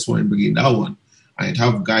in this one, bring in that one. And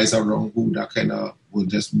have guys around who that kind of will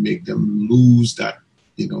just make them lose that,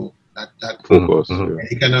 that focus.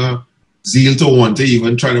 Kind of zeal to want to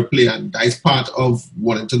even try to play. And that is part of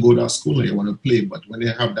wanting to go to school and you want to play. But when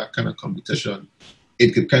they have that kind of competition,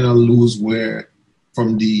 it could kind of lose where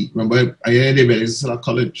remember, I heard it's a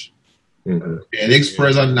college.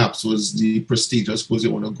 Express and NAPS was the prestigious schools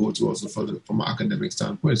you want to go to also from an academic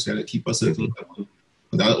standpoint. So you have to keep a certain level.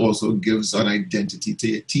 But that also gives an identity to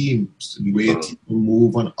your team, the way team will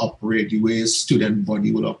move and operate, the way a student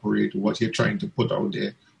body will operate, what you're trying to put out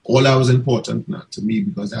there. All that was important now to me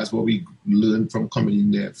because that's what we learned from coming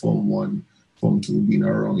in there, Form 1, Form 2, being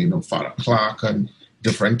around, Father Clark and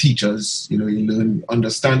different teachers. You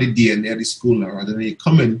understand the DNA of the school now. Rather than you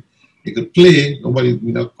come in, you could play, nobody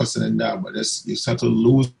not questioning that, but you start to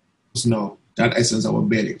lose now that essence of what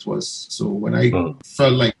Benedict was. So when I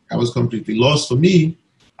felt like I was completely lost for me,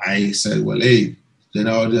 I said, well, hey, then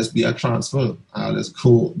I'll just be a transfer. I'll just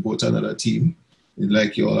go to another team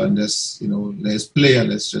like y'all and just, let's play and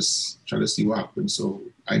let's just try to see what happens. So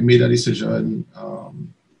I made a decision.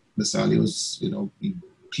 Mr. Ali was, he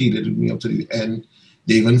pleaded with me up to the end.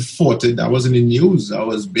 They even fought it. That wasn't in the news. That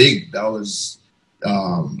was big. That was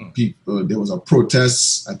people. There was a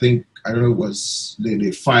protest. I don't know, it was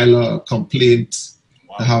they filed a complaint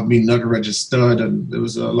to have me not registered, and there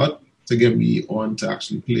was a lot to get me on to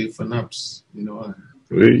actually play for NAPS, But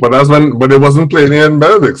it wasn't playing in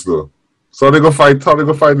Benedict's though. So how they go fight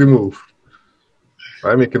the move?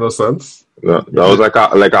 That making no sense. That was like a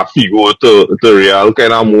Figo to Real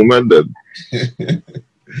kind of moment then.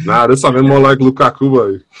 Nah, this sounded more like Lukaku,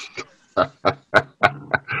 boy.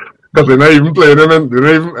 Because they're not even playing them.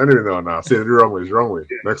 Anyway, no. Say it the wrong way. It's the wrong way.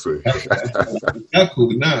 Next way.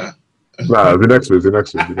 Lukaku, nah. Nah, the next way.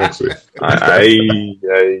 That's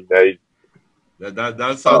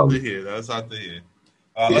hard to hear. That's hard to hear.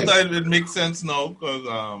 I thought it makes sense now because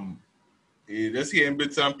just hearing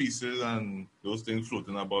bits and pieces and those things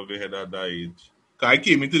floating above your head at that age. Cause I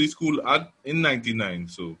came into the school in '99,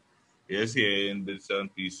 so just hearing bits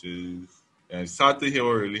and pieces, and it's hard to hear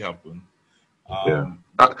what really happened.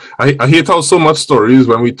 I hear tell so much stories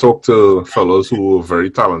when we talk to fellows who are very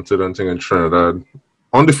talented and thing in Trinidad,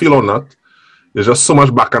 on the field or not. There's just so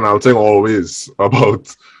much bacchanal thing always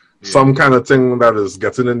about some kind of thing that is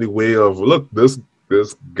getting in the way of, look, this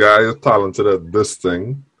guy is talented at this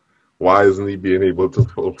thing. Why isn't he being able to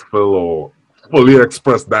fulfill or fully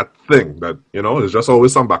express that thing? That, there's just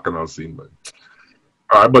always some bacchanal scene. But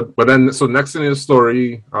all right, but then, so next in your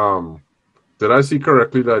story, did I see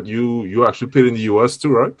correctly that you actually played in the US too,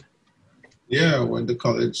 right? Yeah, I went to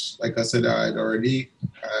college. Like I said, I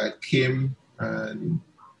came and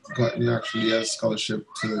got me actually a scholarship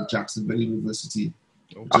to Jacksonville University.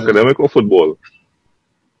 Academic or football?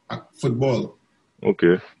 Football.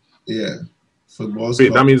 Okay. Yeah, football.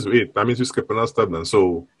 Wait, that means you're skipping a step then.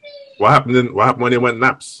 So, what happened when you went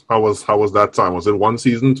NAPS? How was that time? Was it 1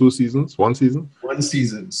 season, 2 seasons, 1 season? 1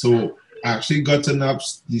 season. So I actually got to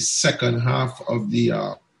NAPS the second half of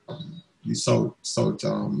the South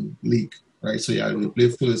League, right? So we play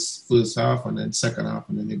first half and then second half,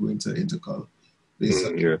 and then they go into intercal.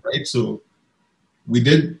 Right? So we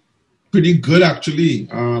did pretty good actually.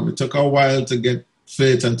 It took a while to get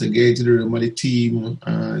fit and to get into the rhythm of the team,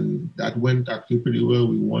 and that went actually pretty well.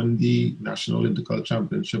 We won the National Intercal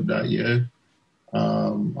Championship that year.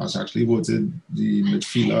 I was actually voted the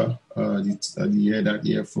midfielder that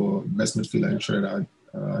year for best midfielder in Trinidad,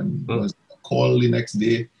 and was called the next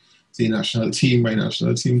day to the national team, my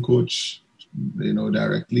national team coach,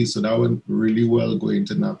 directly. So that went really well going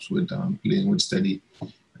to NAPS with playing with Steady.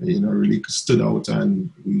 Really stood out, and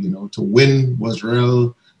to win was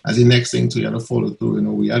real. As the next thing to follow through,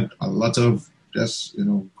 we had a lot of just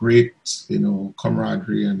great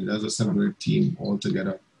camaraderie, and it was a great team all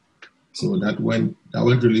together. So that went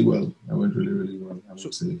really well. That went really, really well, I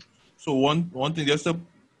would say. So one thing, just to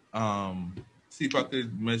see if I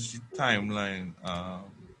could match the timeline.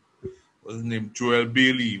 What's his name? Joel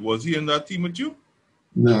Bailey. Was he in that team with you?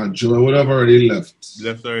 No, Joel would have already left.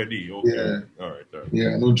 Left already? Okay. Yeah. All right.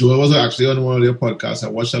 Yeah, no, Joel was actually on one of their podcasts. I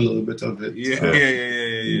watched a little bit of it.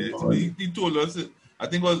 Yeah. So he told us, I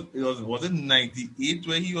think was it 98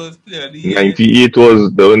 where he was playing? 98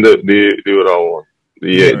 was the one that they were on.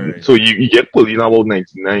 Yeah, right. So you get pulled in about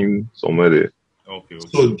 99 somewhere there. Okay.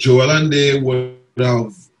 So Joel and they would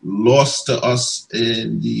have lost to us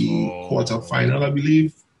in the quarterfinal, I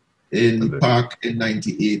believe, in the park in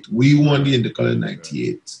 98. We won the Intercal in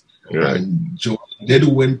 98. Right. And Joel did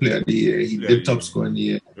win Player of the Year. He did top score in the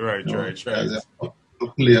year. Right. As a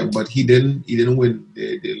player, but he didn't win.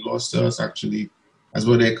 They lost to us actually. That's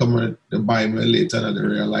when they come on the buy me later and they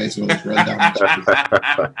realize it was real damage.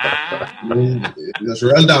 It was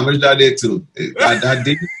real damage that day too.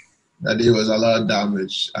 That day was a lot of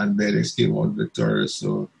damage, and Bedex came out victorious.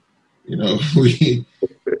 So,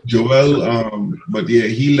 Joel, but yeah,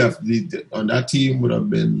 he left. On that team would have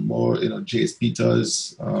been more, Jace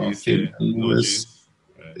Peters, Kim Lewis,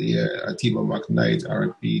 Atiba McKnight,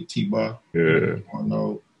 RP, Tiba,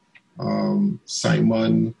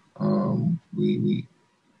 Simon, we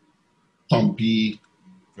Pompey,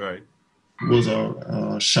 right? Was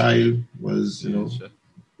Shy was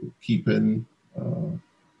keeping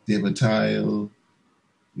David Tile.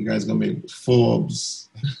 You guys gonna make Forbes,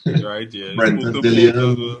 right? Yeah, Brenton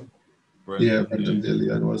Dillion. Brenton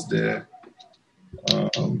Dillion was there.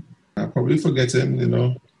 I'm probably forgetting,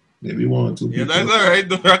 maybe one or two people. Yeah, that's all right.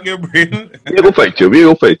 Don't rock your brain. We go fight you.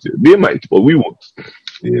 They might, but we won't.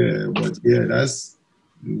 Yeah, but yeah,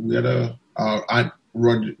 we had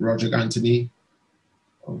Roderick Anthony.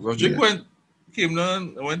 Roderick came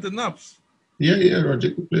down and went to Naps. Yeah,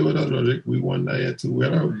 Roderick could play with us. Roderick, we won that year too. We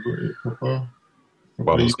had a proper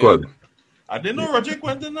squad. I didn't know Roderick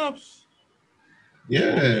went to Naps. Yeah,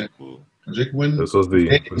 okay, cool. Roderick won. This was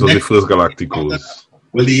the first Galacticos.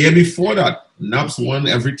 Well, the year before that, Naps won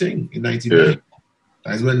everything in '99. Yeah.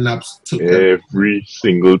 That's when Naps took every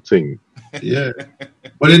single thing. Yeah,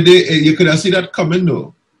 but you could have seen that coming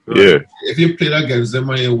though. Yeah. If you played against them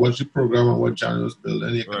and you watch the program and what John was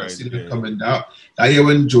building, you could have seen them coming down. That year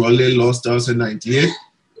when Joel lost us in '98,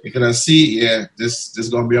 you could have seen, this is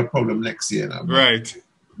gonna be a problem next year. Now. Right.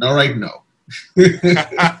 Not right now.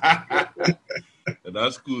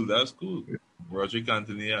 That's cool. Roderick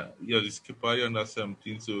Anthony, the skipper under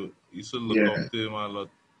 17, so you used to look up to him a lot.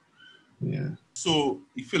 Yeah. So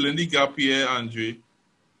you fill in the gap here, Andre.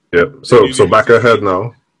 Yeah. So back ahead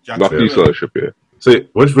now. Back to scholarship, yeah. So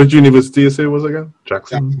which university you say it was again?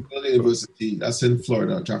 Jacksonville University. That's in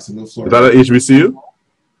Florida, Jacksonville, Is Florida. that an HBCU?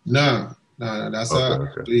 No. That's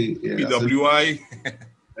PWI.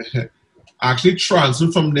 Actually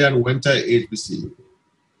transferred from there and went to HBCU.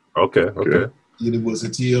 Okay.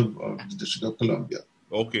 University of the District of Columbia.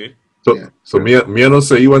 Okay. So me and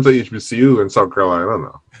say you went to HBCU in South Carolina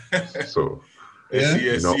now. So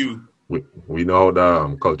SCSU. We know how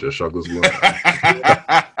the culture shock is going.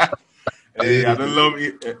 Hey, I don't love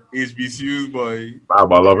HBCUs, boy. Nah,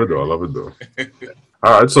 but I love it though.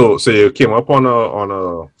 All right, so you came up on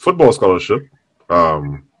a football scholarship.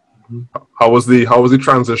 How was the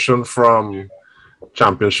transition from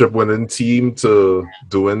championship winning team to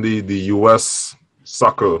doing the US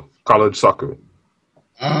soccer, college soccer?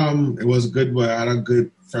 It was good, but I had a good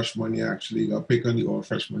freshman year actually. Got picked on the all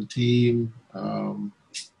freshman team.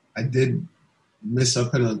 I did miss a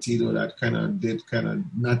penalty though that kind of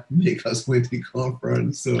not make us win the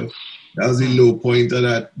conference. So that was the low point of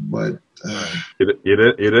that. But you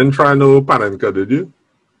didn't try no Panenka, did you?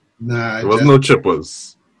 Nah, there was no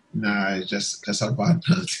chippers. Nah, it's just a bad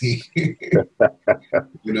penalty. It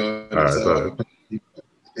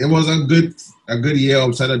was a good year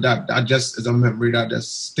outside of that. That just is a memory that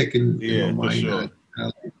just sticking in my mind. Sure.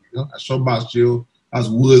 I saw Bastio as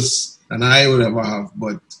worse than I would ever have,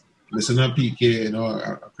 but listen to PK,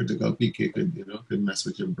 a critical PK could mess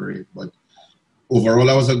with your brain. But overall,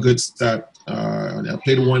 that was a good start. I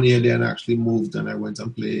played 1 year there and actually moved, and I went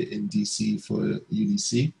and played in DC for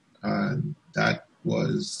UDC, and that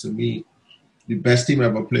was, to me, the best team I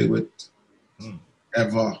ever played with,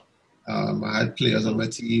 ever. I had players on my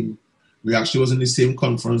team. We actually was in the same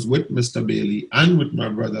conference with Mr. Bailey and with my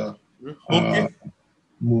brother.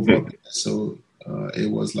 Move up. So it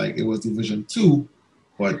was Division 2,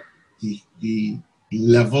 but the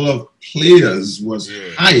level of players was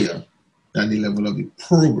higher than the level of the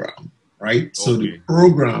program, right? So the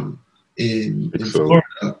program in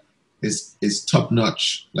Florida is top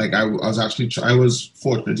notch. Like I was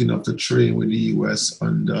fortunate enough to train with the US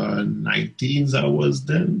under 19s. I was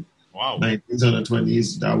then. Wow. 19s under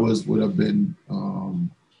 20s. That would have been. I'm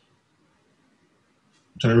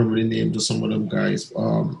trying to remember the names of some of them guys.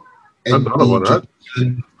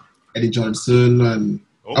 Eddie Johnson and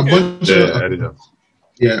a bunch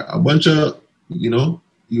of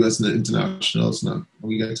US internationals now.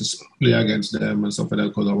 We get to play against them and stuff like that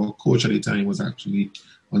because our coach at the time was actually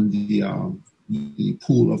on the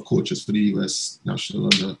pool of coaches for the US national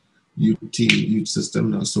and the youth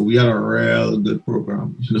system now. So we had a real good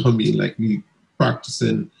program. You know what I mean? Like we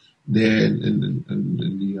practicing there in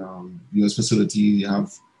the US facility. You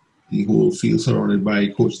have the whole field surrounded by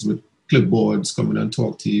coaches with clipboards coming and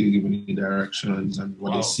talk to you, giving you directions and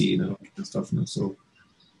what Wow. they see and stuff. So,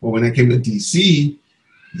 but when I came to DC,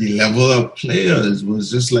 the level of players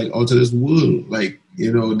was just like out of this world. Like,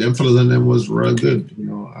 them fellas and them was real good.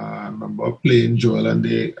 I remember playing Joel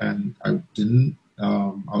and I didn't.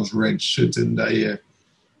 I was redshirting that year,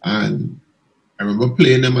 and I remember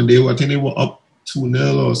playing them, and I think they were up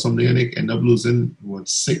 2-0 or something, and they ended up losing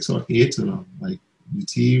 6 or 8. Like the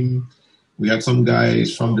team, we had some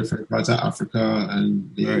guys from different parts of Africa, and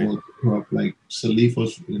they all grew up. Like Salif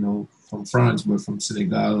was, from France, but from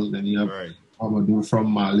Senegal. Then you have Amadou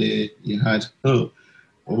from Mali. You had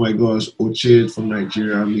oh my gosh, Ochid from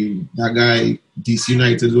Nigeria. I mean, that guy, DC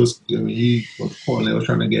United he was calling. I was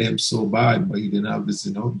trying to get him so bad, but he didn't have his,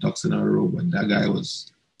 ducks in a row. But that guy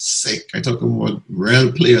was sick. I talk about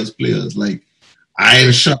real players. Like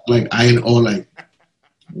iron shot, like iron all, like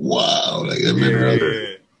wow, like that man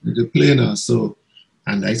real play now. So,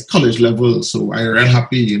 and it's college level, so I'm real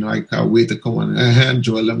happy. I can't wait to come on and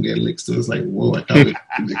Joel them get licks. So it's like whoa, I can't wait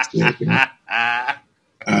to next year.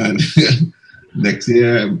 And next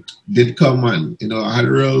year did come, and I had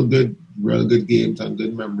real good games and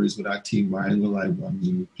good memories with that team. But I ain't gonna lie, but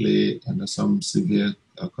we played under some severe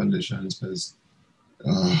conditions because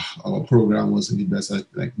our program wasn't the best,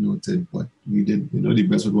 like noted, but we did the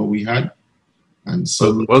best with what we had. And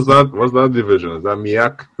so what's that division? Is that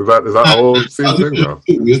MIAC? Is that all same thing? No?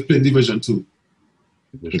 We was playing Division 2.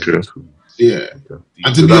 Division 2. Yeah.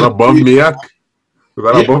 And is that above MIAC? Is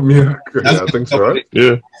that above MIAC? Yeah, I think so, right?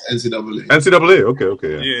 Yeah. NCAA.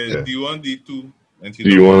 Okay. Yeah. D1, D2.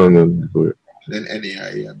 D1 and then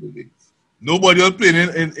NAIA, I believe. Nobody else playing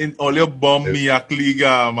in all your bum MIAC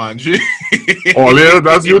Liga, man.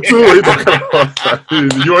 That's you too. What are you talking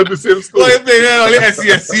about? You are in the same school. You playing in all the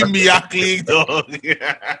SCSC MIAC League, dog.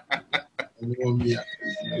 Yeah,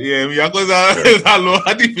 MIAC was a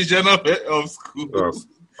lower division of school.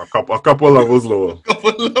 A couple levels lower.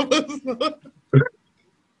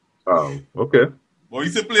 Okay. Well, we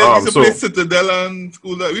used to play Citadel and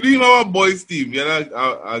school. We didn't have a boys team. We had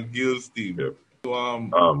a girls team. Yeah.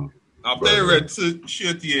 So, after you read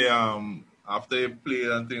shirt here, after you played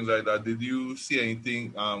and things like that, did you see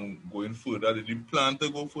anything going further? Did you plan to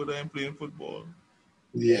go further and playing football?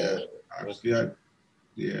 Yeah, actually, I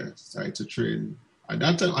started to train. At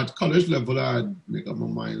that time, at college level, I'd make up my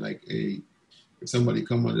mind like, hey, if somebody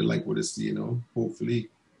come on, they like what they see, hopefully.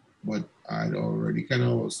 But I'd already kind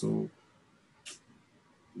of also,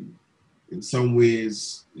 in some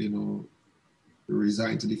ways,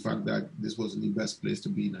 resigned to the fact that this wasn't the best place to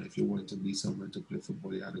be. Now, if you wanted to be somewhere to play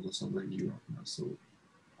football, you had to go somewhere in Europe now. So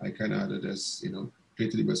I kind of had to just, play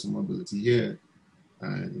to the best of my ability here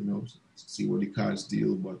and, see what the cards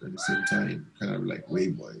deal. But at the same time, kind of like,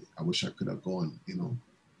 wait, boy, I wish I could have gone,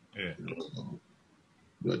 Yeah.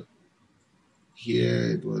 But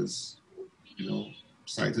here it was,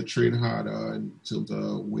 started to train harder and to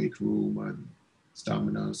the weight room and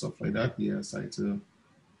stamina and stuff like that. Yeah, I started to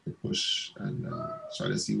push and try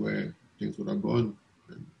to see where things would have gone.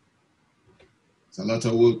 And it's a lot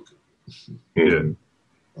of work. Yeah.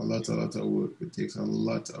 A lot of work. It takes a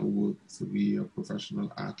lot of work to be a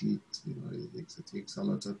professional athlete. It takes a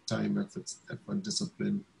lot of time, effort,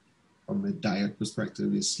 discipline. From a diet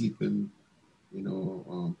perspective, you're sleeping,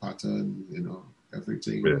 pattern,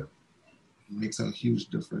 everything. Yeah. Makes a huge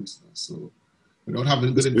difference. So without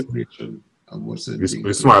having good information, we're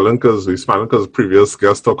smiling because previous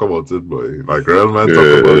guests talk about it, boy. Like real men talk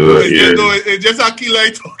about it. It's just Akil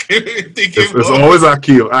talking. It's always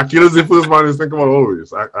Akil. Akil is the first man you think about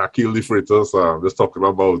always. Akil the Freitas, just talking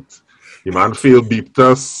about the man feel beeped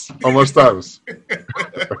us how much times?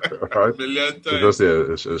 Right? Million times.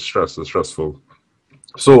 It's stressful.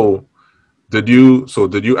 So did you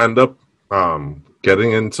end up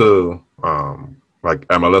getting into like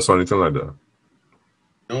MLS or anything like that?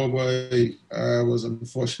 No, boy, I was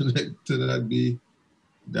unfortunate to not be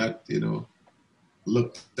that,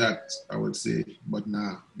 looked at, I would say. But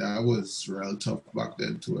nah, that was real tough back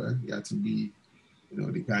then too. You had to be,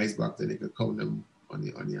 the guys back then, they could count them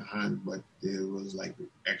on your hand, but there was like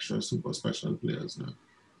extra super special players now.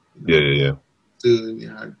 Yeah. Then you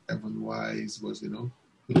had Evan Wise was,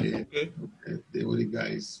 playing. They were the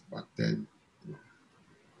guys back then.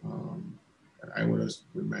 I would have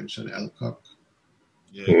mentioned Elcock.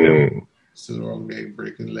 Yeah. Still wrong there,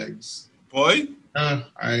 breaking legs. Boy? I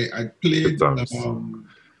played. I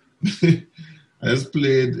just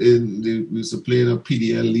played we used to play in a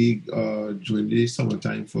PDL league during the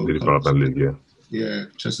summertime for the development league, yeah. Yeah,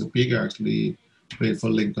 Chesapeake actually played for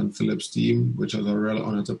Lincoln Phillips team, which was a real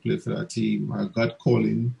honor to play for that team. I got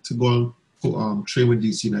calling to go on train with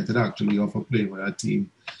DC United actually, off of playing with that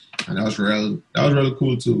team. And that was real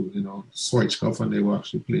cool too. You know, Switchkoff and they were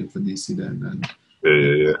actually playing for DC then, and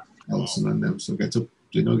Yeah. Elson and them. So get to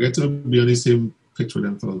be on the same pitch with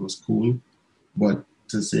them was cool. But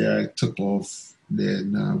to say I took off there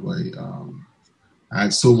now, boy, I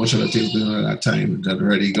had so much other things going on at that time. I'd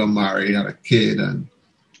already got married, had a kid, and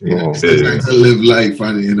still trying to live life.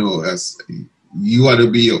 And you know, you had to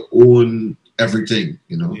be your own everything.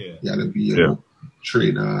 You know, you had to be your own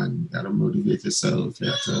trainer, and you had to motivate yourself.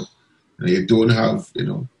 You had to. You don't have, you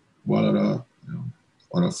know, what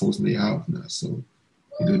other folks may have now. So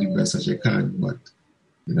you do the best that you can. But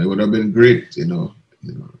you know, it would have been great. You know.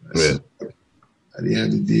 At the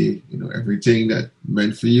end of the day, you know, everything that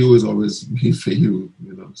meant for you is always meant for you.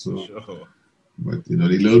 You know, so. Sure. But you know,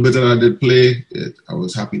 the little bit that I did play, I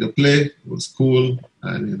was happy to play. It was cool,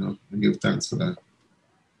 and you know, I give thanks for that.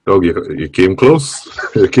 Dog, you came close.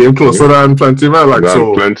 You came closer than plenty, man. Like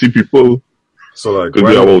so, plenty people. So like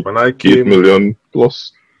when I came 8 million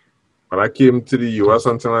plus. When I came to the US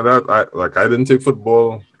and something like that, I didn't take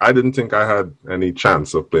football. I didn't think I had any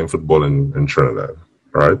chance of playing football in Trinidad.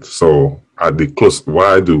 Right? So at the close what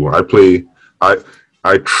I do,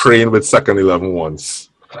 I train with second 11 once.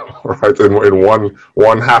 Right? In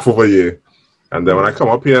one half of a year. And then when I come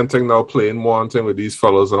up here and think now playing more and thing with these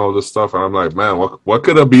fellows and all this stuff, and I'm like, man, what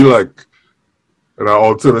could it be like? In an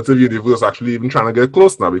alternative universe, actually even trying to get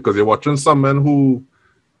close now, because you're watching some men who,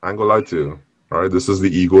 I ain't gonna lie to you, all right, this is the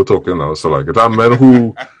ego talking now. So like, it's a men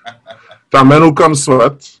who come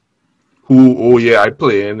sweat, who, I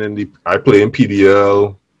play in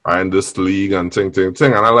PDL, I in this league and thing,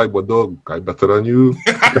 and I like, but dog, I better than you,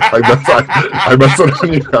 I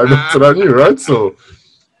better than you, right? So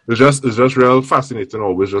it's just real fascinating,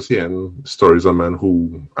 always just hearing stories of men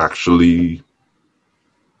who actually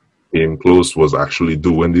came close, was actually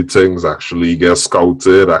doing the things, actually get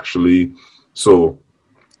scouted, actually. So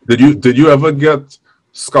did you ever get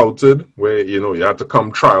scouted where, you know, you had to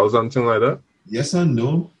come trials and things like that? Yes and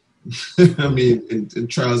no. I mean, in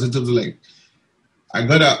trials, in terms of like, I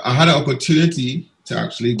had an opportunity to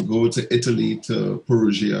actually go to Italy, to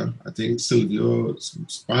Perugia. I think Silvio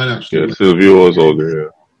Span actually. Yeah, Silvio was all there.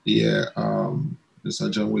 Yeah, Mr.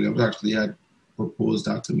 John Williams actually had proposed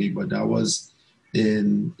that to me, but that was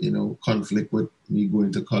in, you know, conflict with me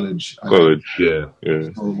going to college. Yeah.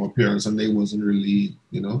 So my parents and they wasn't really,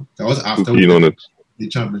 you know, that was after the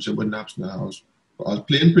championship with Naps in the house. But I was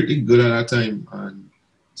playing pretty good at that time, and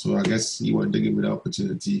so I guess he wanted to give me the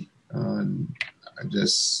opportunity, and I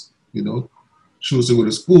just, you know, chose to go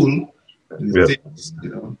to school.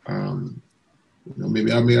 You know,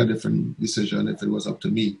 maybe I made a different decision if it was up to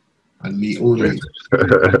me and me only.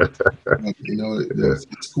 But, you know, the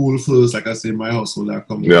school first, like I say, my household, I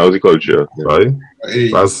come. Yeah, how's the culture? Right?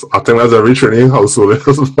 Hey, I think that's every training household.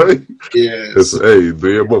 Right? Yeah. Hey,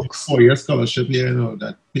 do your books. 4-year scholarship, you know,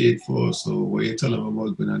 that paid for. So what you tell them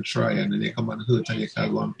about going and try, and then they come and hurt and you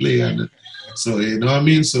can't go and play. And so, you know what I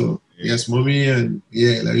mean? So, yes, mommy, and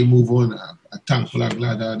let me move on. I'm thankful and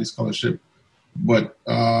glad I had this scholarship. But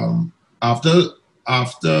after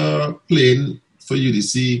playing for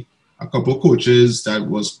UDC, a couple of coaches that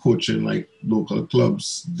was coaching like local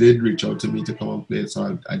clubs did reach out to me to come and play.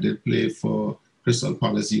 So I did play for Crystal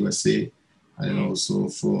Palace USA and also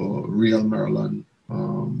for Real Maryland,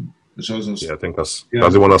 which was I think that's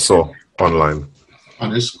the one I saw online.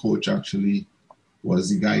 Spanish coach actually was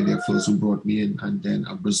the guy there first who brought me in, and then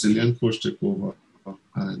a Brazilian coach took over,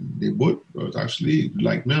 and they both actually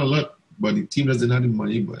liked me a lot, but the team doesn't have the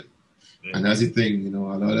money, but. And that's the thing, you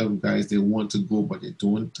know, a lot of guys, they want to go, but they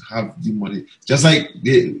don't have the money. Just like,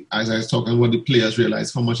 as I was talking about, the players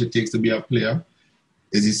realize how much it takes to be a player.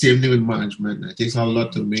 It's the same thing with management. It takes a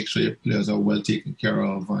lot to make sure your players are well taken care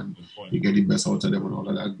of and you get the best out of them and all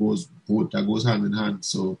of that. That goes hand in hand.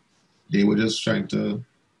 So they were just trying to,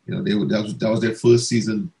 you know, that was their first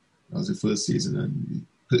season. That was the first season. And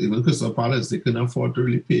even Crystal Palace, they couldn't afford to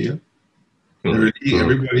really pay.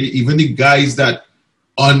 Everybody, even the guys that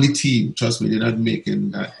on the team, trust me, they're not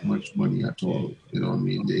making that much money at all. You know what I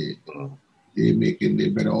mean?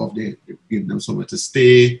 They're better off. They give them somewhere to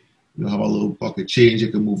stay. You know, have a little pocket change.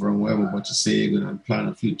 You can move around wherever, but to say you're going to plan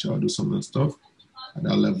a future or do some of that stuff, at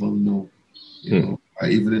that level, no. You know,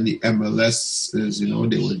 even in the MLS, you know,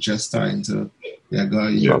 they were just starting to,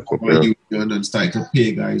 and starting to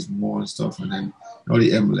pay guys more and stuff. And then, you know,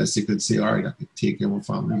 the MLS, you could say, all right, I could take care of my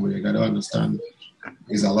family, but you got to understand,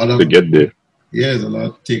 there's a lot of... To get there. Yeah, there's a lot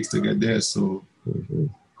it takes to get there. So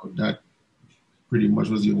that pretty much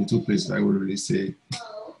was the only two places I would really say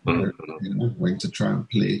where, you know, went to try and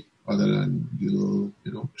play other than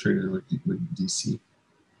training with DC.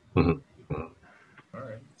 All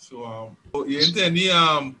right. So you into any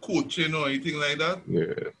coaching or anything like that?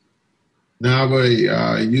 Yeah. Nah, but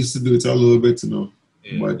I used to do it a little bit, Yeah.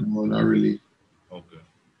 but no, not really. Okay.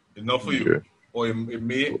 Enough for you. Yeah. Or it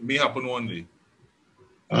may happen one day.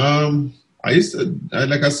 I used to,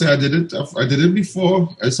 like I said, I did it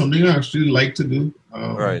before. It's something I actually like to do.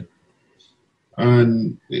 Right.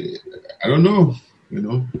 And I don't know, you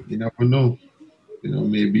never know.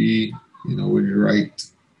 Maybe, with the right,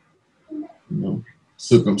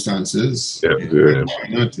 circumstances. Yeah. Why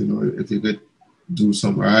not, if you could do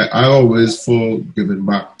something. I always for giving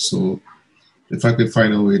back. So if I could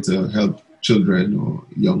find a way to help children or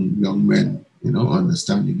young men,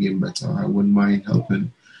 understand the game better, I wouldn't mind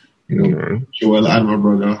helping. Joel and my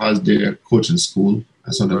brother has their coaching school.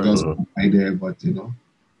 That's what it does there, but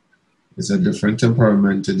it's a different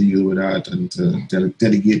temperament to deal with that and to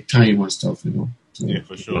delegate time and stuff, So, Yeah,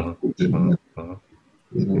 for sure. I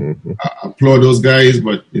applaud those guys,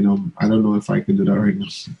 but I don't know if I can do that right now.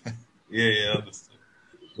 Yeah, I understand.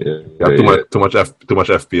 Yeah. Too much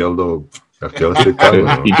FPL though. FPL is the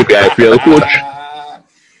You could be IPL coach.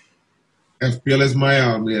 FPL is my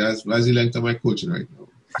as the length of my coaching right now.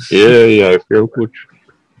 Yeah, IPL coach.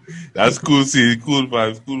 That's cool. See, cool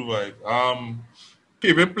vibes.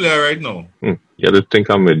 Favorite player right now? You have to think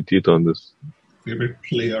and meditate on this. Favorite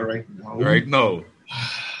player right now? Right now.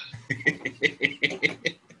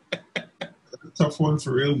 Tough one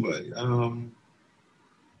for real, but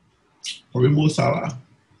probably Mo Salah.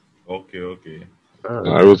 Okay.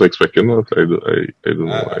 I was expecting that. I don't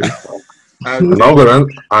know why.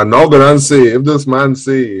 I'm not gonna say if this man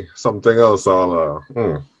say something else, I'll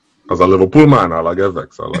as a Liverpool man, I'll get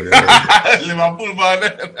vexed. Liverpool man.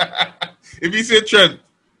 If you say Trent.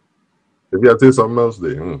 If you say something else,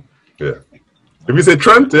 yeah. If you say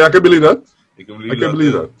Trent, I can believe that. I can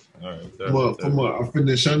believe that. All right. From a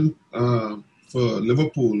definition for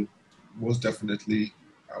Liverpool, most definitely,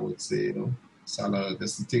 I would say, Salah.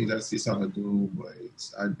 That's the thing that I see Salah do, but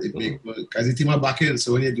it make because the team are back in.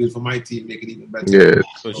 So when you do it for my team, make it even better. Yeah,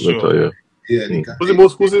 for sure. Better, Yeah.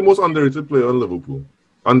 Who's the most underrated player on Liverpool?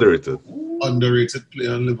 Underrated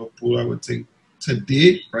player on Liverpool, I would think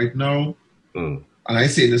today, right now, and I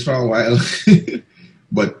say this for a while,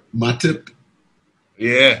 but Matip.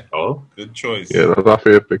 Yeah. Oh, good choice. Yeah, that's a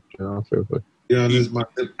fair pick. Yeah,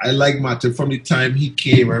 I like Matip from the time he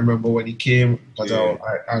came. I remember when he came because I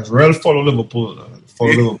was real follow Liverpool.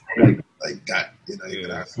 Like that. You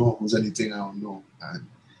can ask me who's anything I don't know. And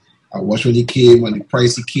I watched when he came and the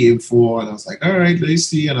price he came for, and I was like, all right, let's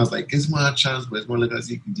see. And I was like, it's my chance, but it's more like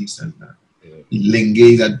he's decent now. Lenge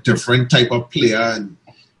is a different type of player and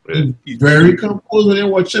he's very composed when you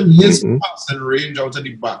watch him. His passing range out of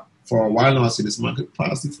the back. For a while now, I see this man could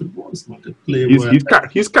pass the football. This man could play.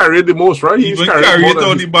 He's carried the most, right? He's carried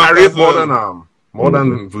more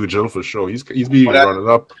than Virgil for sure. He's been running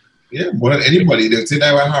up. Yeah, more than anybody. They say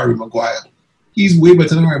that about Harry Maguire. He's way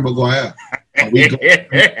better than Harry Maguire. Graduating,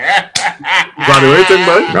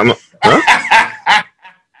 man.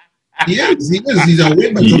 Yes, he is. He's a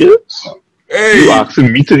way better. Yes. Hey, you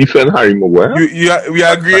asking me to defend Harry Maguire? We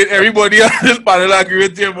agree. Everybody on this panel agree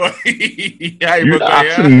with him. You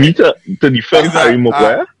asking me to defend Harry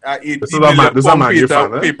Maguire? This is a man you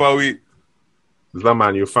fan, This is a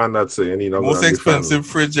man you fan that's saying he not most expensive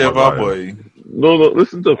fridge ever, boy. No,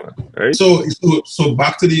 listen to me. Right? So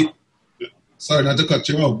back to the. Sorry, not to cut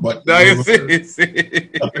you off, but I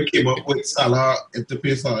came up with Salah if to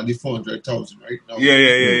pay Salah the 400,000 right now.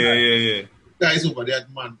 Yeah. Guys over there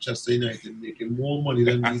at Manchester United making more money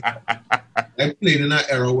than me. I played in an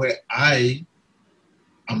era where I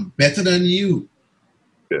am better than you.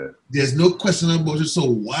 Yeah. There's no question about it. So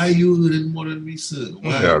why you earning more than me, sir?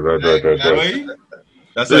 Why? Yeah, right.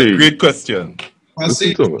 That's a great question. I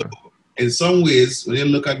say, in some ways, when you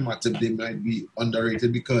look at Matip, they might be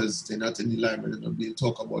underrated because they're not in the limelight. They're not being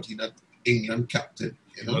talked about. He's not England captain.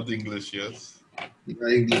 Not English, yes. He's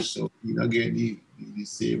not English, so he's not getting the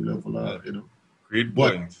same level of, Great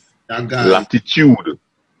point. That guy, latitude.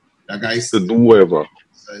 That guy to do whatever.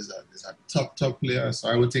 Is a top player. So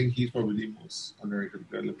I would think he's probably the most underrated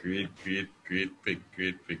player. Great pick.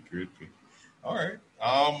 All right.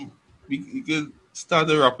 We could start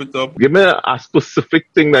to wrap it up. Give me a specific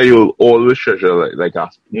thing that you'll always treasure, like a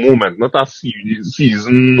moment, not a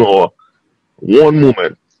season or one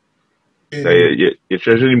moment that you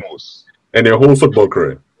treasure the most. And your whole football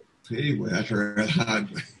career. Hey, boy, that's real hard.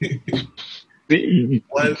 See,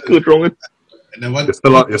 what's wrong with You're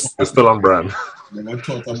still on brand. Never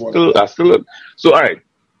thought about that's still it. So, all right.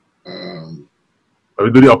 I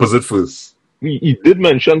will do the opposite first. He did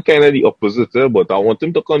mention kind of the opposite, but I want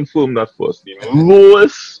him to confirm that first. The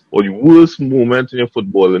lowest or the worst moment in your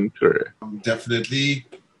footballing career? I'm definitely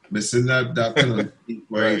missing that penalty.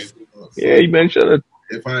 Right. Yeah, you mentioned it.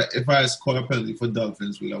 If I score a penalty for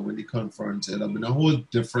Dolphins, we'll have already confronted. I mean, a whole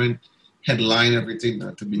different headline, everything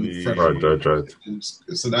that to be fresh. Right.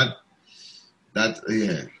 So that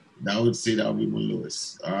I would say that would be my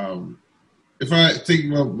lowest. If I think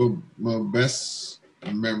my best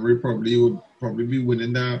memory would be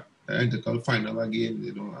winning that identical final again.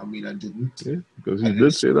 You know, I mean, I didn't. Yeah, because you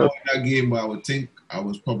did say that. That game, but I would think I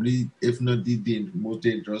was probably, if not the most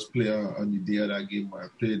dangerous player on the day of that game. I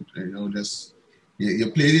played, you know, just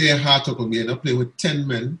you play your heart up again. I played with 10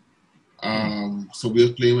 men. So we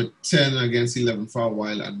were playing with 10 against 11 for a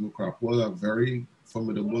while, and Mukrap was a very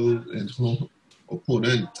formidable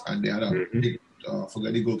opponent, and they had a big,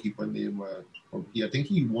 forget the goalkeeper name. I think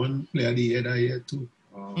he won Player of the Year that year too.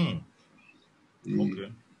 Okay.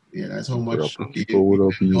 Yeah, that's how much. Not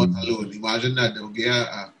alone. Imagine that they'll get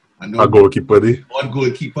a goalkeeper. One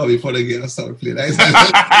goalkeeper before they get a start play.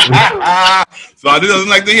 So I doesn't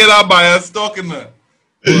like to hear that bias talking there.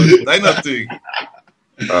 That's nothing.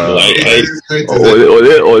 I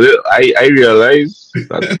realize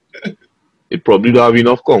that it probably don't have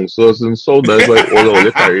enough counsellors and so that's why all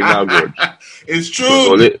they carrying that grudge. It's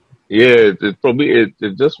true. It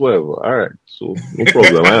just whatever. All right, so no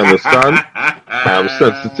problem. I understand. I am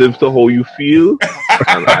sensitive to how you feel,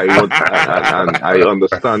 and I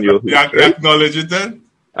understand your. You acknowledge it then.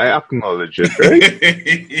 I acknowledge it, right?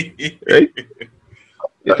 Right.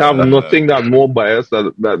 It have nothing that more bias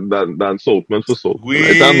than Southman for Southman.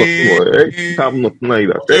 It have nothing more, right? It have nothing like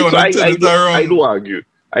that. Right? So I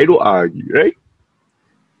do argue. Right?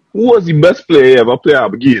 Who was the best player you ever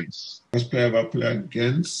played against? Best player ever played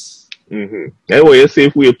against? Anyway, you say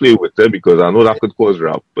if we play with them because I know that could cause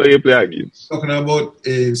rap. But you play against. Talking about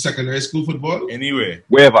in secondary school football? Anyway.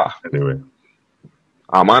 Wherever. Anyway.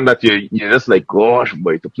 A man that you're just like, gosh,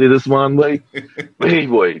 boy, to play this man, boy. Hey,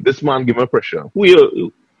 boy, this man give me pressure.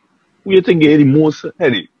 Who you think you're the most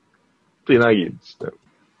heady playing against them?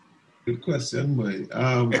 Good question, boy.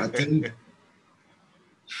 I think...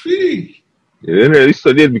 You didn't really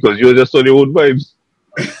study it because you were just on your own vibes.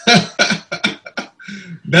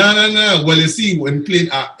 No. Well, you see, when playing,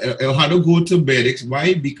 I had to go to Berix.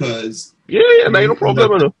 Why? Because... Yeah, no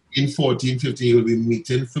problem, no. In 14, 15, you'll be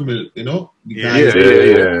meeting familiar, you know? Yeah.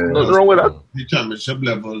 Nothing wrong with that. The championship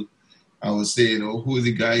level, I would say, you know, who is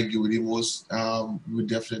the guy give the most, would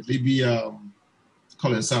definitely be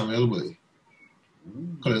Colin Samuel, boy.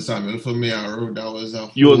 Colin Samuel from Mayaro, that was a...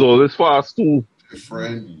 He was always fast, too.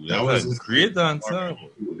 Friend. That was a great answer.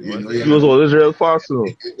 He was always real fast, though.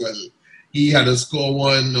 He had to score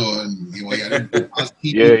one, or he had to pass.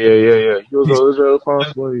 Yeah. He was always real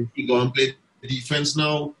fast, boy. He go and play defense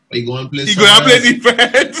now. He go and play. He go and play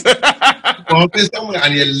defense. Go and play somewhere,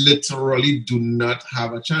 and you literally do not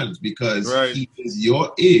have a chance because he is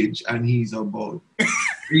your age and he's about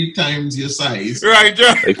 3 times your size. Right,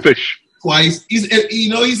 John. Like fish. Twice. He's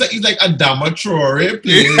like a Adama Traore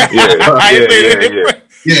playing.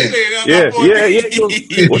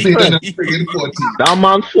 That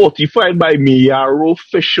man 45 by Mayaro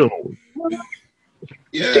Fissional.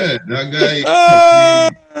 Yeah, that guy.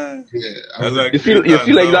 You feel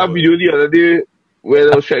like that video the other day where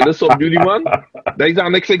they were trying to subdue the man? That is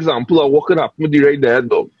our next example of walking up with the right there,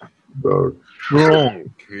 dog.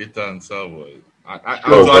 Strong. Great answer, boy. I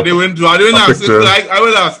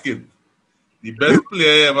will ask it. The best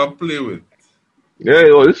player you ever play with.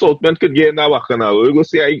 Yeah, all the Southman could get in that bacchanal. We go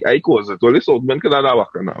say I cause it. All the Southman could have that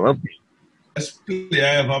bacchanal. Best player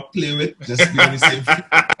I ever play with, just be on the same field.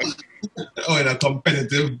 Or in a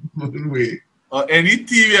competitive way. Or any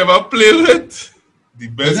team you ever play with, the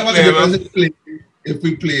best player ever play. If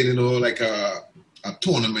we played, you know, like a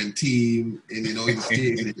tournament team, and you know, in the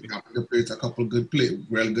States, you happen to play with a couple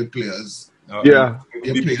real good players. Yeah,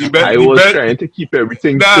 I was trying to keep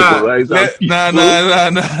everything civilized and peaceful.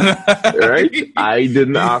 Right? I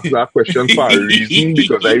didn't ask that question for a reason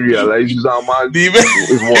because I realized Zaman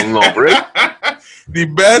is one love, right? The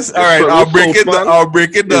best. All right, I'll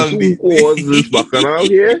break it down. Who caused this bacchanal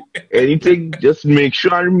here? Anything? Just make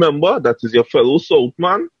sure I remember that is your fellow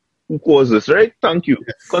Southman who caused this, right? Thank you.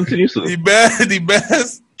 Continue, sir. The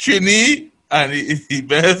best Trini. And the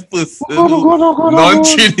best person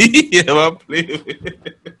non-Trini you ever played with.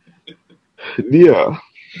 Yeah.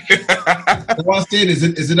 So what I'm saying is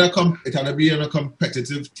it it can be on a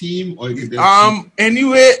competitive team or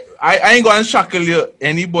anyway, I ain't gonna shackle you.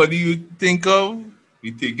 Anybody you think of,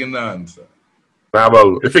 we taking the answer. Nah,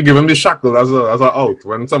 well, if you give him the shackle as a out,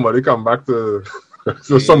 when somebody come back to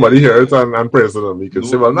so somebody hear it and praise them, you can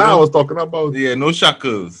say, well, I was talking about. Yeah, no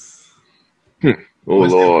shackles. Oh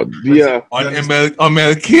Lord, yeah. On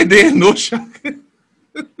MLK Day, no shot.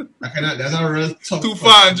 That's a real tough. Too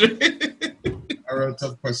far, Andre. A real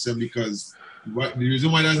tough question because the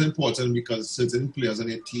reason why that's important because certain players on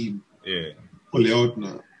your team pull you out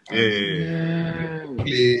now. Who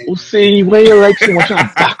say why you like so much of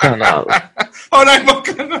Bacchanal? Oh, that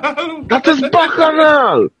Bacchanal. That is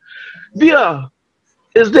Bacchanal. Yeah.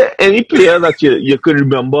 Is there any player that you could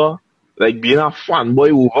remember like being a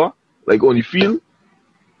fanboy over, like on the field?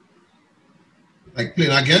 Like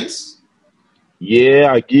playing against?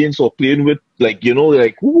 Yeah, against or playing with, like, you know,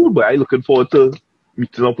 like, ooh, but I looking forward to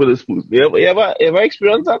meeting up with this person. You ever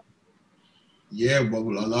experienced that? Yeah, but a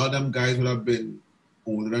lot of them guys would have been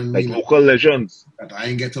older than like me. Local legends. That I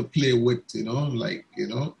ain't get to play with,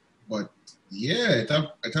 But yeah, it have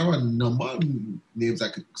a number of names I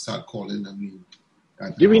could start calling. I mean,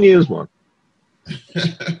 give me names, man.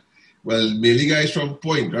 Well, mainly guys from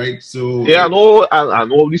Point, right? So yeah, I know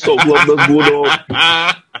the South Londoners go down.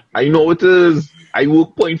 I know it is. I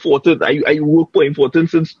work Point Fortin. I work Point Fortin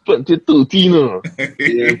since 2013. Yeah,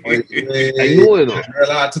 boy, I know it. It's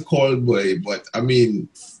real hard to call, boy. But I mean,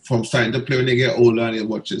 from starting to play when they get older and you're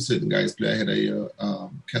watching certain guys play ahead of you,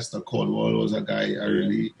 Kester Cornwall was a guy I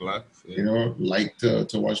really, liked to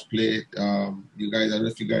watch play. You guys, I don't know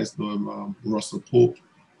if you guys know him, Russell Pope.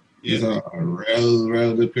 He's a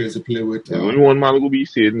real good player to play with. Only one man will be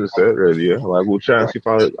saying this already. Yeah? I'll go try and see if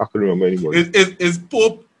I can remember anybody. Is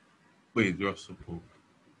Pope? Wait, Russell Pope.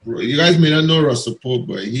 You guys may not know Russell Pope,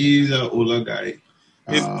 but he's an older guy.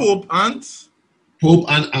 Is Pope Ants? Pope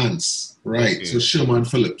and Ants, right? Okay. So Sherman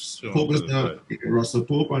Phillips. Pope is now right. Russell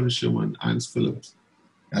Pope and Sherman Ants Phillips.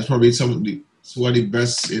 That's probably some of the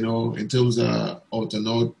best, in terms of out and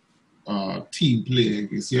out team play.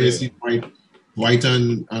 You see White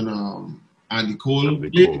and Andy Cole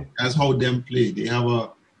play. That's how them play. They have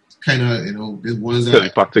a kind of, this one is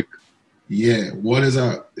telepathic. Yeah, one of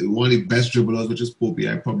the best dribblers, which is Pope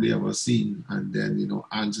I probably ever seen. And then,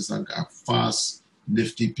 Ants is a fast,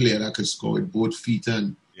 nifty player that could score with both feet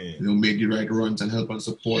and, make the right runs and help and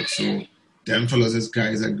support. So, them fellas is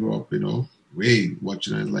guys that grew up,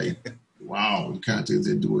 watching and like, wow, you can't tell what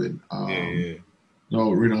they're doing.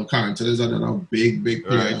 No, Renal Carrington is another big player.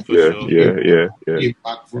 Right, yeah. Came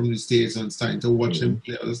back from the States and starting to watch him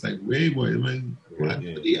play. I was like, wait, boy, man, what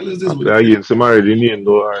the hell is this? Against some already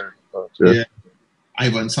yeah.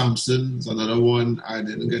 Ivan Sampson is another one. I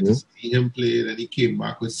didn't get to see him play. Then he came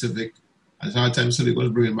back with Civic. At that time, Civic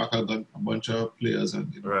was bringing back a bunch of players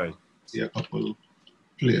and see a couple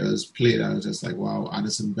players play. I was just like, wow.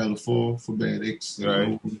 Anderson Belfort for Benedicts.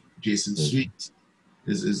 Jason Sweet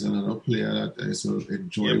is another player that I sort of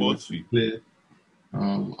enjoy watching play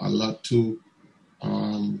a lot too.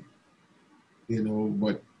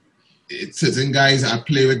 But it's certain guys I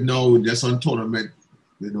play with now just on tournament.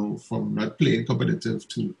 From not playing competitive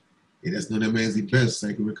to there's none of them as the best,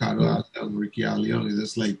 like Ricardo Alliang, Ricky Alliang. It's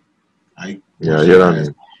just like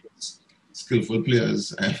skillful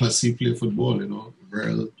players I ever see play football,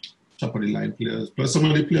 real top of the line players. Plus some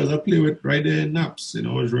of the players I play with right there in Naps,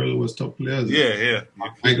 Israel was top players. Yeah.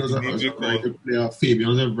 Mike was a very good player, Fabian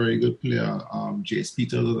was a very good player, Jace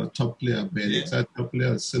Peters was a top player, Ben was a top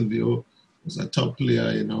player, Silvio was a top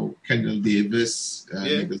player, Kendall Davis,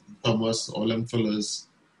 Thomas, all them fellas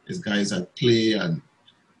is guys that play and,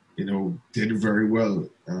 did very well.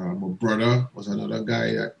 My brother was another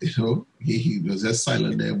guy that, he was just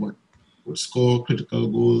silent there, but would score critical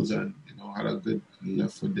goals and, had a good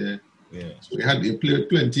left foot there. Yeah. So they played with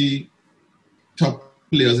plenty top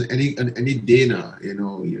players any day now,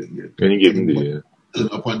 you any given day, turn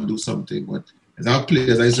up and do something, but as our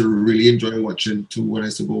players, I used to really enjoy watching too when I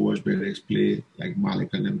used to go watch Benedicts play, like Malik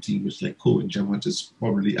and them teams, like Cohen Jamont is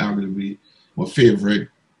probably arguably my favorite.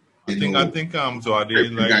 I think so I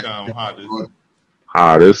didn't like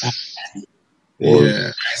Hardest.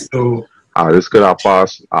 Yeah. So Hardest could have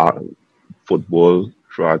passed football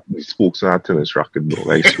throughout the spokes and tennis racket though,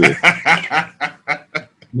 I swear.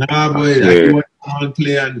 Nah, boy, I watch him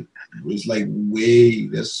play and it was like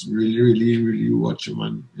just really, really, really watch him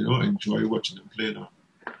and enjoy watching him play now.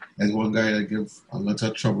 There's one guy that gives a lot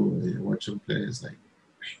of trouble when you watch him play. It's like,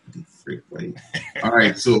 the freak, boy. All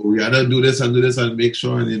right, so we gotta do this and make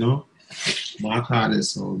sure and mark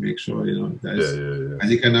hardest. So make sure that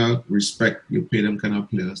as you kind respect, you pay them kind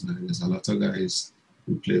of players now. There's a lot of guys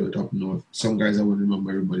who play with up north. Some guys I wouldn't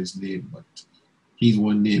remember everybody's name, but he's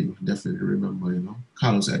one name definitely remember.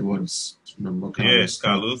 Carlos Edwards. Remember Carlos? Yes,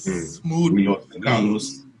 Carlos. Smooth. We lost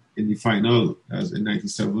Carlos in the final. As in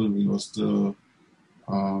 '97, we lost to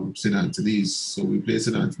St. Anthony's. So we played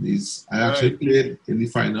St. Anthony's. I actually played in the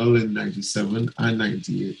final in 97 and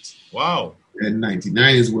 98. Wow. And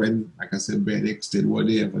 99 is when, like I said, Benix did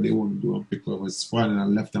whatever they wanted to do and pick up his squad, and I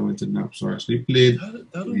left and went to NAP. So I actually played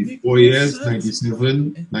the 4 years,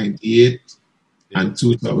 97, 98, and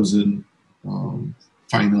 2000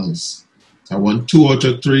 finals. So I won 2 out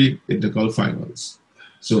of 3 Intercal finals.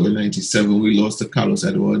 So in 97, we lost to Carlos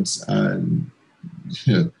Edwards and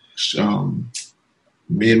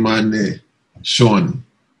main man there, Sean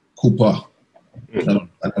Cooper.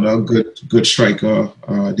 Another good striker.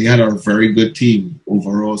 They had a very good team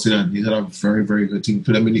overall. So they had a very, very good team.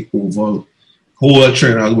 Put them in the oval. Whole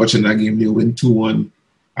train I was watching that game. They win 2-1.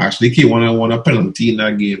 Actually came on and won a penalty in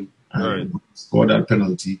that game and scored that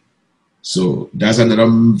penalty. So that's another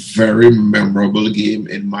very memorable game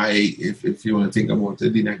in my, if you want to think about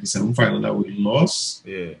it, the 97 final that we lost.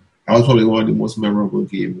 Yeah. That was probably one of the most memorable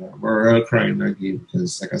games. We're all crying that game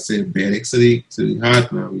because, like I said, Benix to the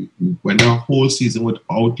heart, man. We went our whole season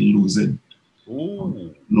without losing.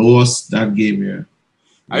 Ooh. Lost that game here.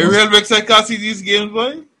 Are you real excited to see these games,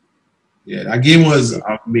 boy? Yeah, that game was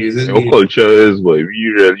amazing. Our culture is, boy,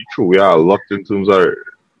 we really true. We are a lot in terms of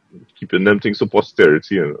keeping them things for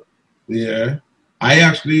posterity. You know? Yeah.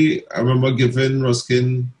 I remember giving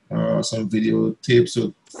Ruskin some video tapes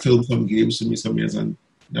to film some games to me some years and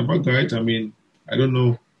never got it. I mean, I don't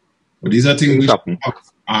know. But these are things we should have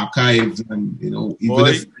archived and, you know, even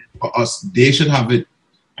if for us, they should have it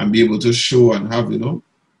and be able to show and have, you know,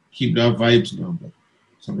 keep that vibes now. But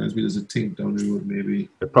sometimes we just think down the road, maybe.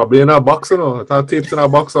 They're probably in our box, you know. That tape's in our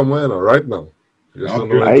box somewhere, you know, right now. For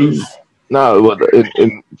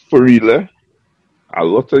real, a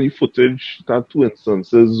lot of the footage, that 2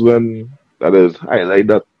 instances when that is highlight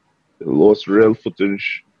that lost real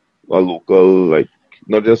footage or local, like,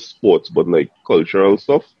 not just sports, but like cultural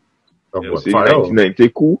stuff. You see, 1990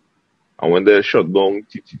 coup, and when they shut down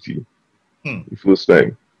TTT the first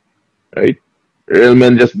time, right? Real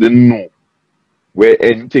men just didn't know where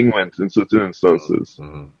anything went in certain instances,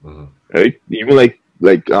 right? Even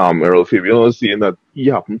like Errol Fabian was saying that he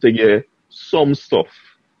happened to get some stuff,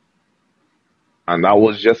 and that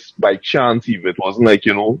was just by chance. Even it wasn't like,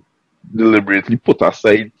 you know, deliberately put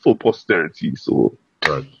aside for posterity. So.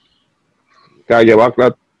 Right. Can I get back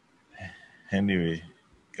that? Anyway,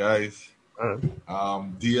 guys,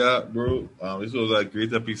 Dia, bro, this was a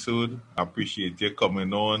great episode. I appreciate you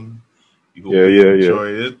coming on. We hope you enjoy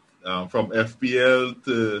it. From FPL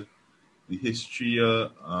to the history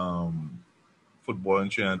of football in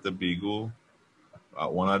Trinidad and Tobago.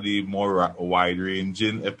 One of the more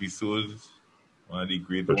wide-ranging episodes. One of the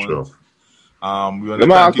great ones. Sure. Let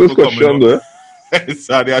me ask this question, though.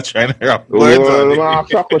 So they are trying to rap. Let me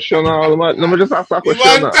ask a question now. Let me just ask a question.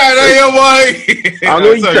 I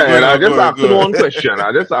know you're tired. I just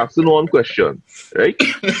asked one question. Right?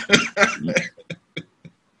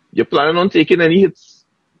 You planning on taking any hits?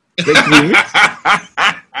 Next game?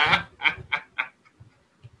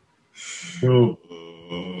 So,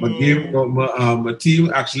 my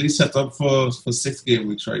team actually set up for 6 game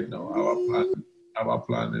weeks right now. Our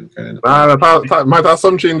plan and kind of. Might have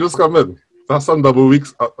some changes coming. That's some double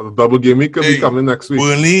game week could be coming next week.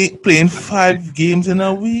 We're only playing 5 games in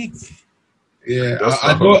a week. Yeah,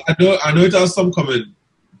 I know it has some coming.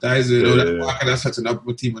 Guys, you know, that's why I kind of setting up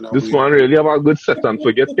my team. This one really have a good set and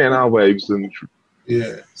forget kind of vibes.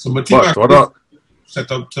 Yeah, so my team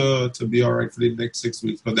set up to be all right for the next 6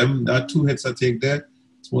 weeks. But them, that 2 hits I take there,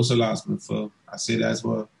 it's supposed to last me for, I say that's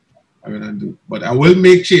what I'm going to do. But I will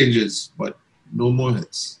make changes, but no more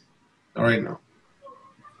hits. All right now.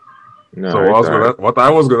 No, so what I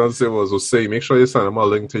was gonna say was say make sure you send them a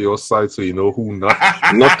link to your site so you know who not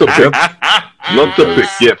to pick. Not to pick.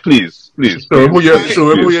 Yeah, please. Show him who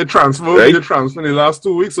you transfer. Right? You transfer in the last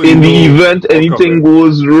 2 weeks. So in the event anything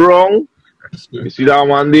goes wrong, you see that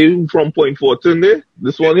one there from Point Fortune there.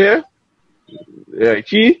 This one here.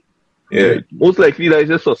 Yeah, most likely that is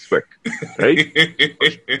a suspect, right?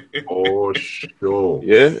 Oh, sure.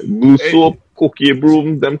 Yeah, blue soap, cookie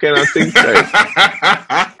broom, them kind of things.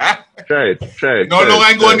 Try it. No,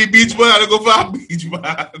 I go on the beach, but I go for a beach,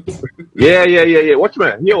 man. Yeah. Watch,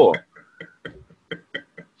 man. Yo.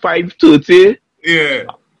 5:30. Yeah.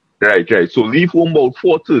 Right. So leave home about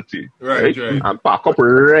 4:30. Right. And park up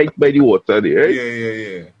right by the water there, right?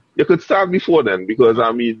 Yeah. You could start before then because,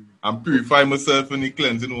 I mean... I'm purifying myself in the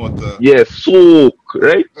cleansing water. Yeah, soak,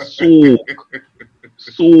 right? Soak.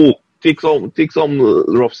 Take some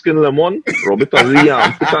rough skin lemon, rub it on the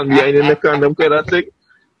arm, put on behind the neck and them kind of thing.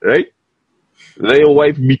 Right? Let your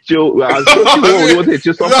wife beat you. I'll you hit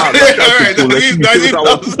you some hard.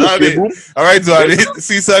 All right, so I did.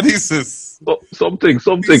 Caesar thesis. Something.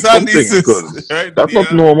 Thesis, Because right? that's Yeah.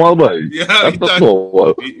 not normal, boy. Yeah, That's not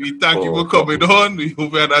normal. we thank you for coming on. We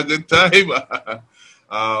hope you had a good time.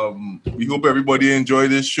 We hope everybody enjoyed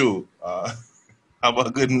this show. Have a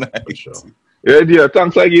good night. For sure. Yeah, dear.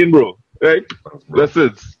 Thanks again, bro. Right? Thanks, bro. That's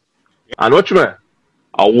it. And watch me.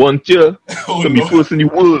 I want you Oh, to be no. first in the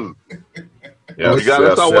world. Yes,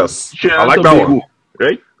 Regardless of yes. what I like that one.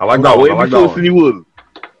 Right? I like that one. I like that first in the one. world.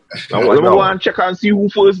 Now, I like let me that go one. and check and see who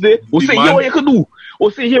first there. We'll say, man. here what you can do.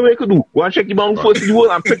 We'll say, here what you can do. Go and check him out who first in the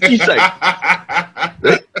world and pick each side.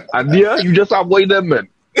 Right? And there, you just avoid them, man.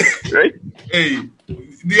 Right? Hey,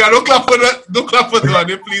 don't clap for that. Don't clap for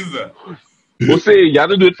that, please. We'll say, you have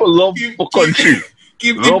to do it for love for country.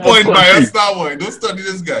 Keep the Love of point by country. us, Star Boy. Don't study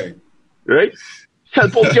this guy. Right?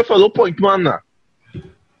 Help out your fellow point man now.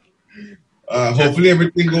 Hopefully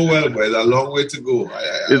everything go well, but it's a long way to go.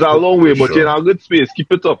 It's a long way, but Sure. you're in a good space.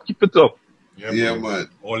 Keep it up. Yeah, man.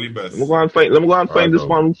 All the best. Let me go and find this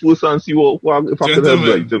bro. man who first and see what if I can help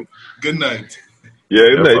Gentlemen. him. Good night. Yeah,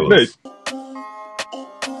 Yeah, night. fellas.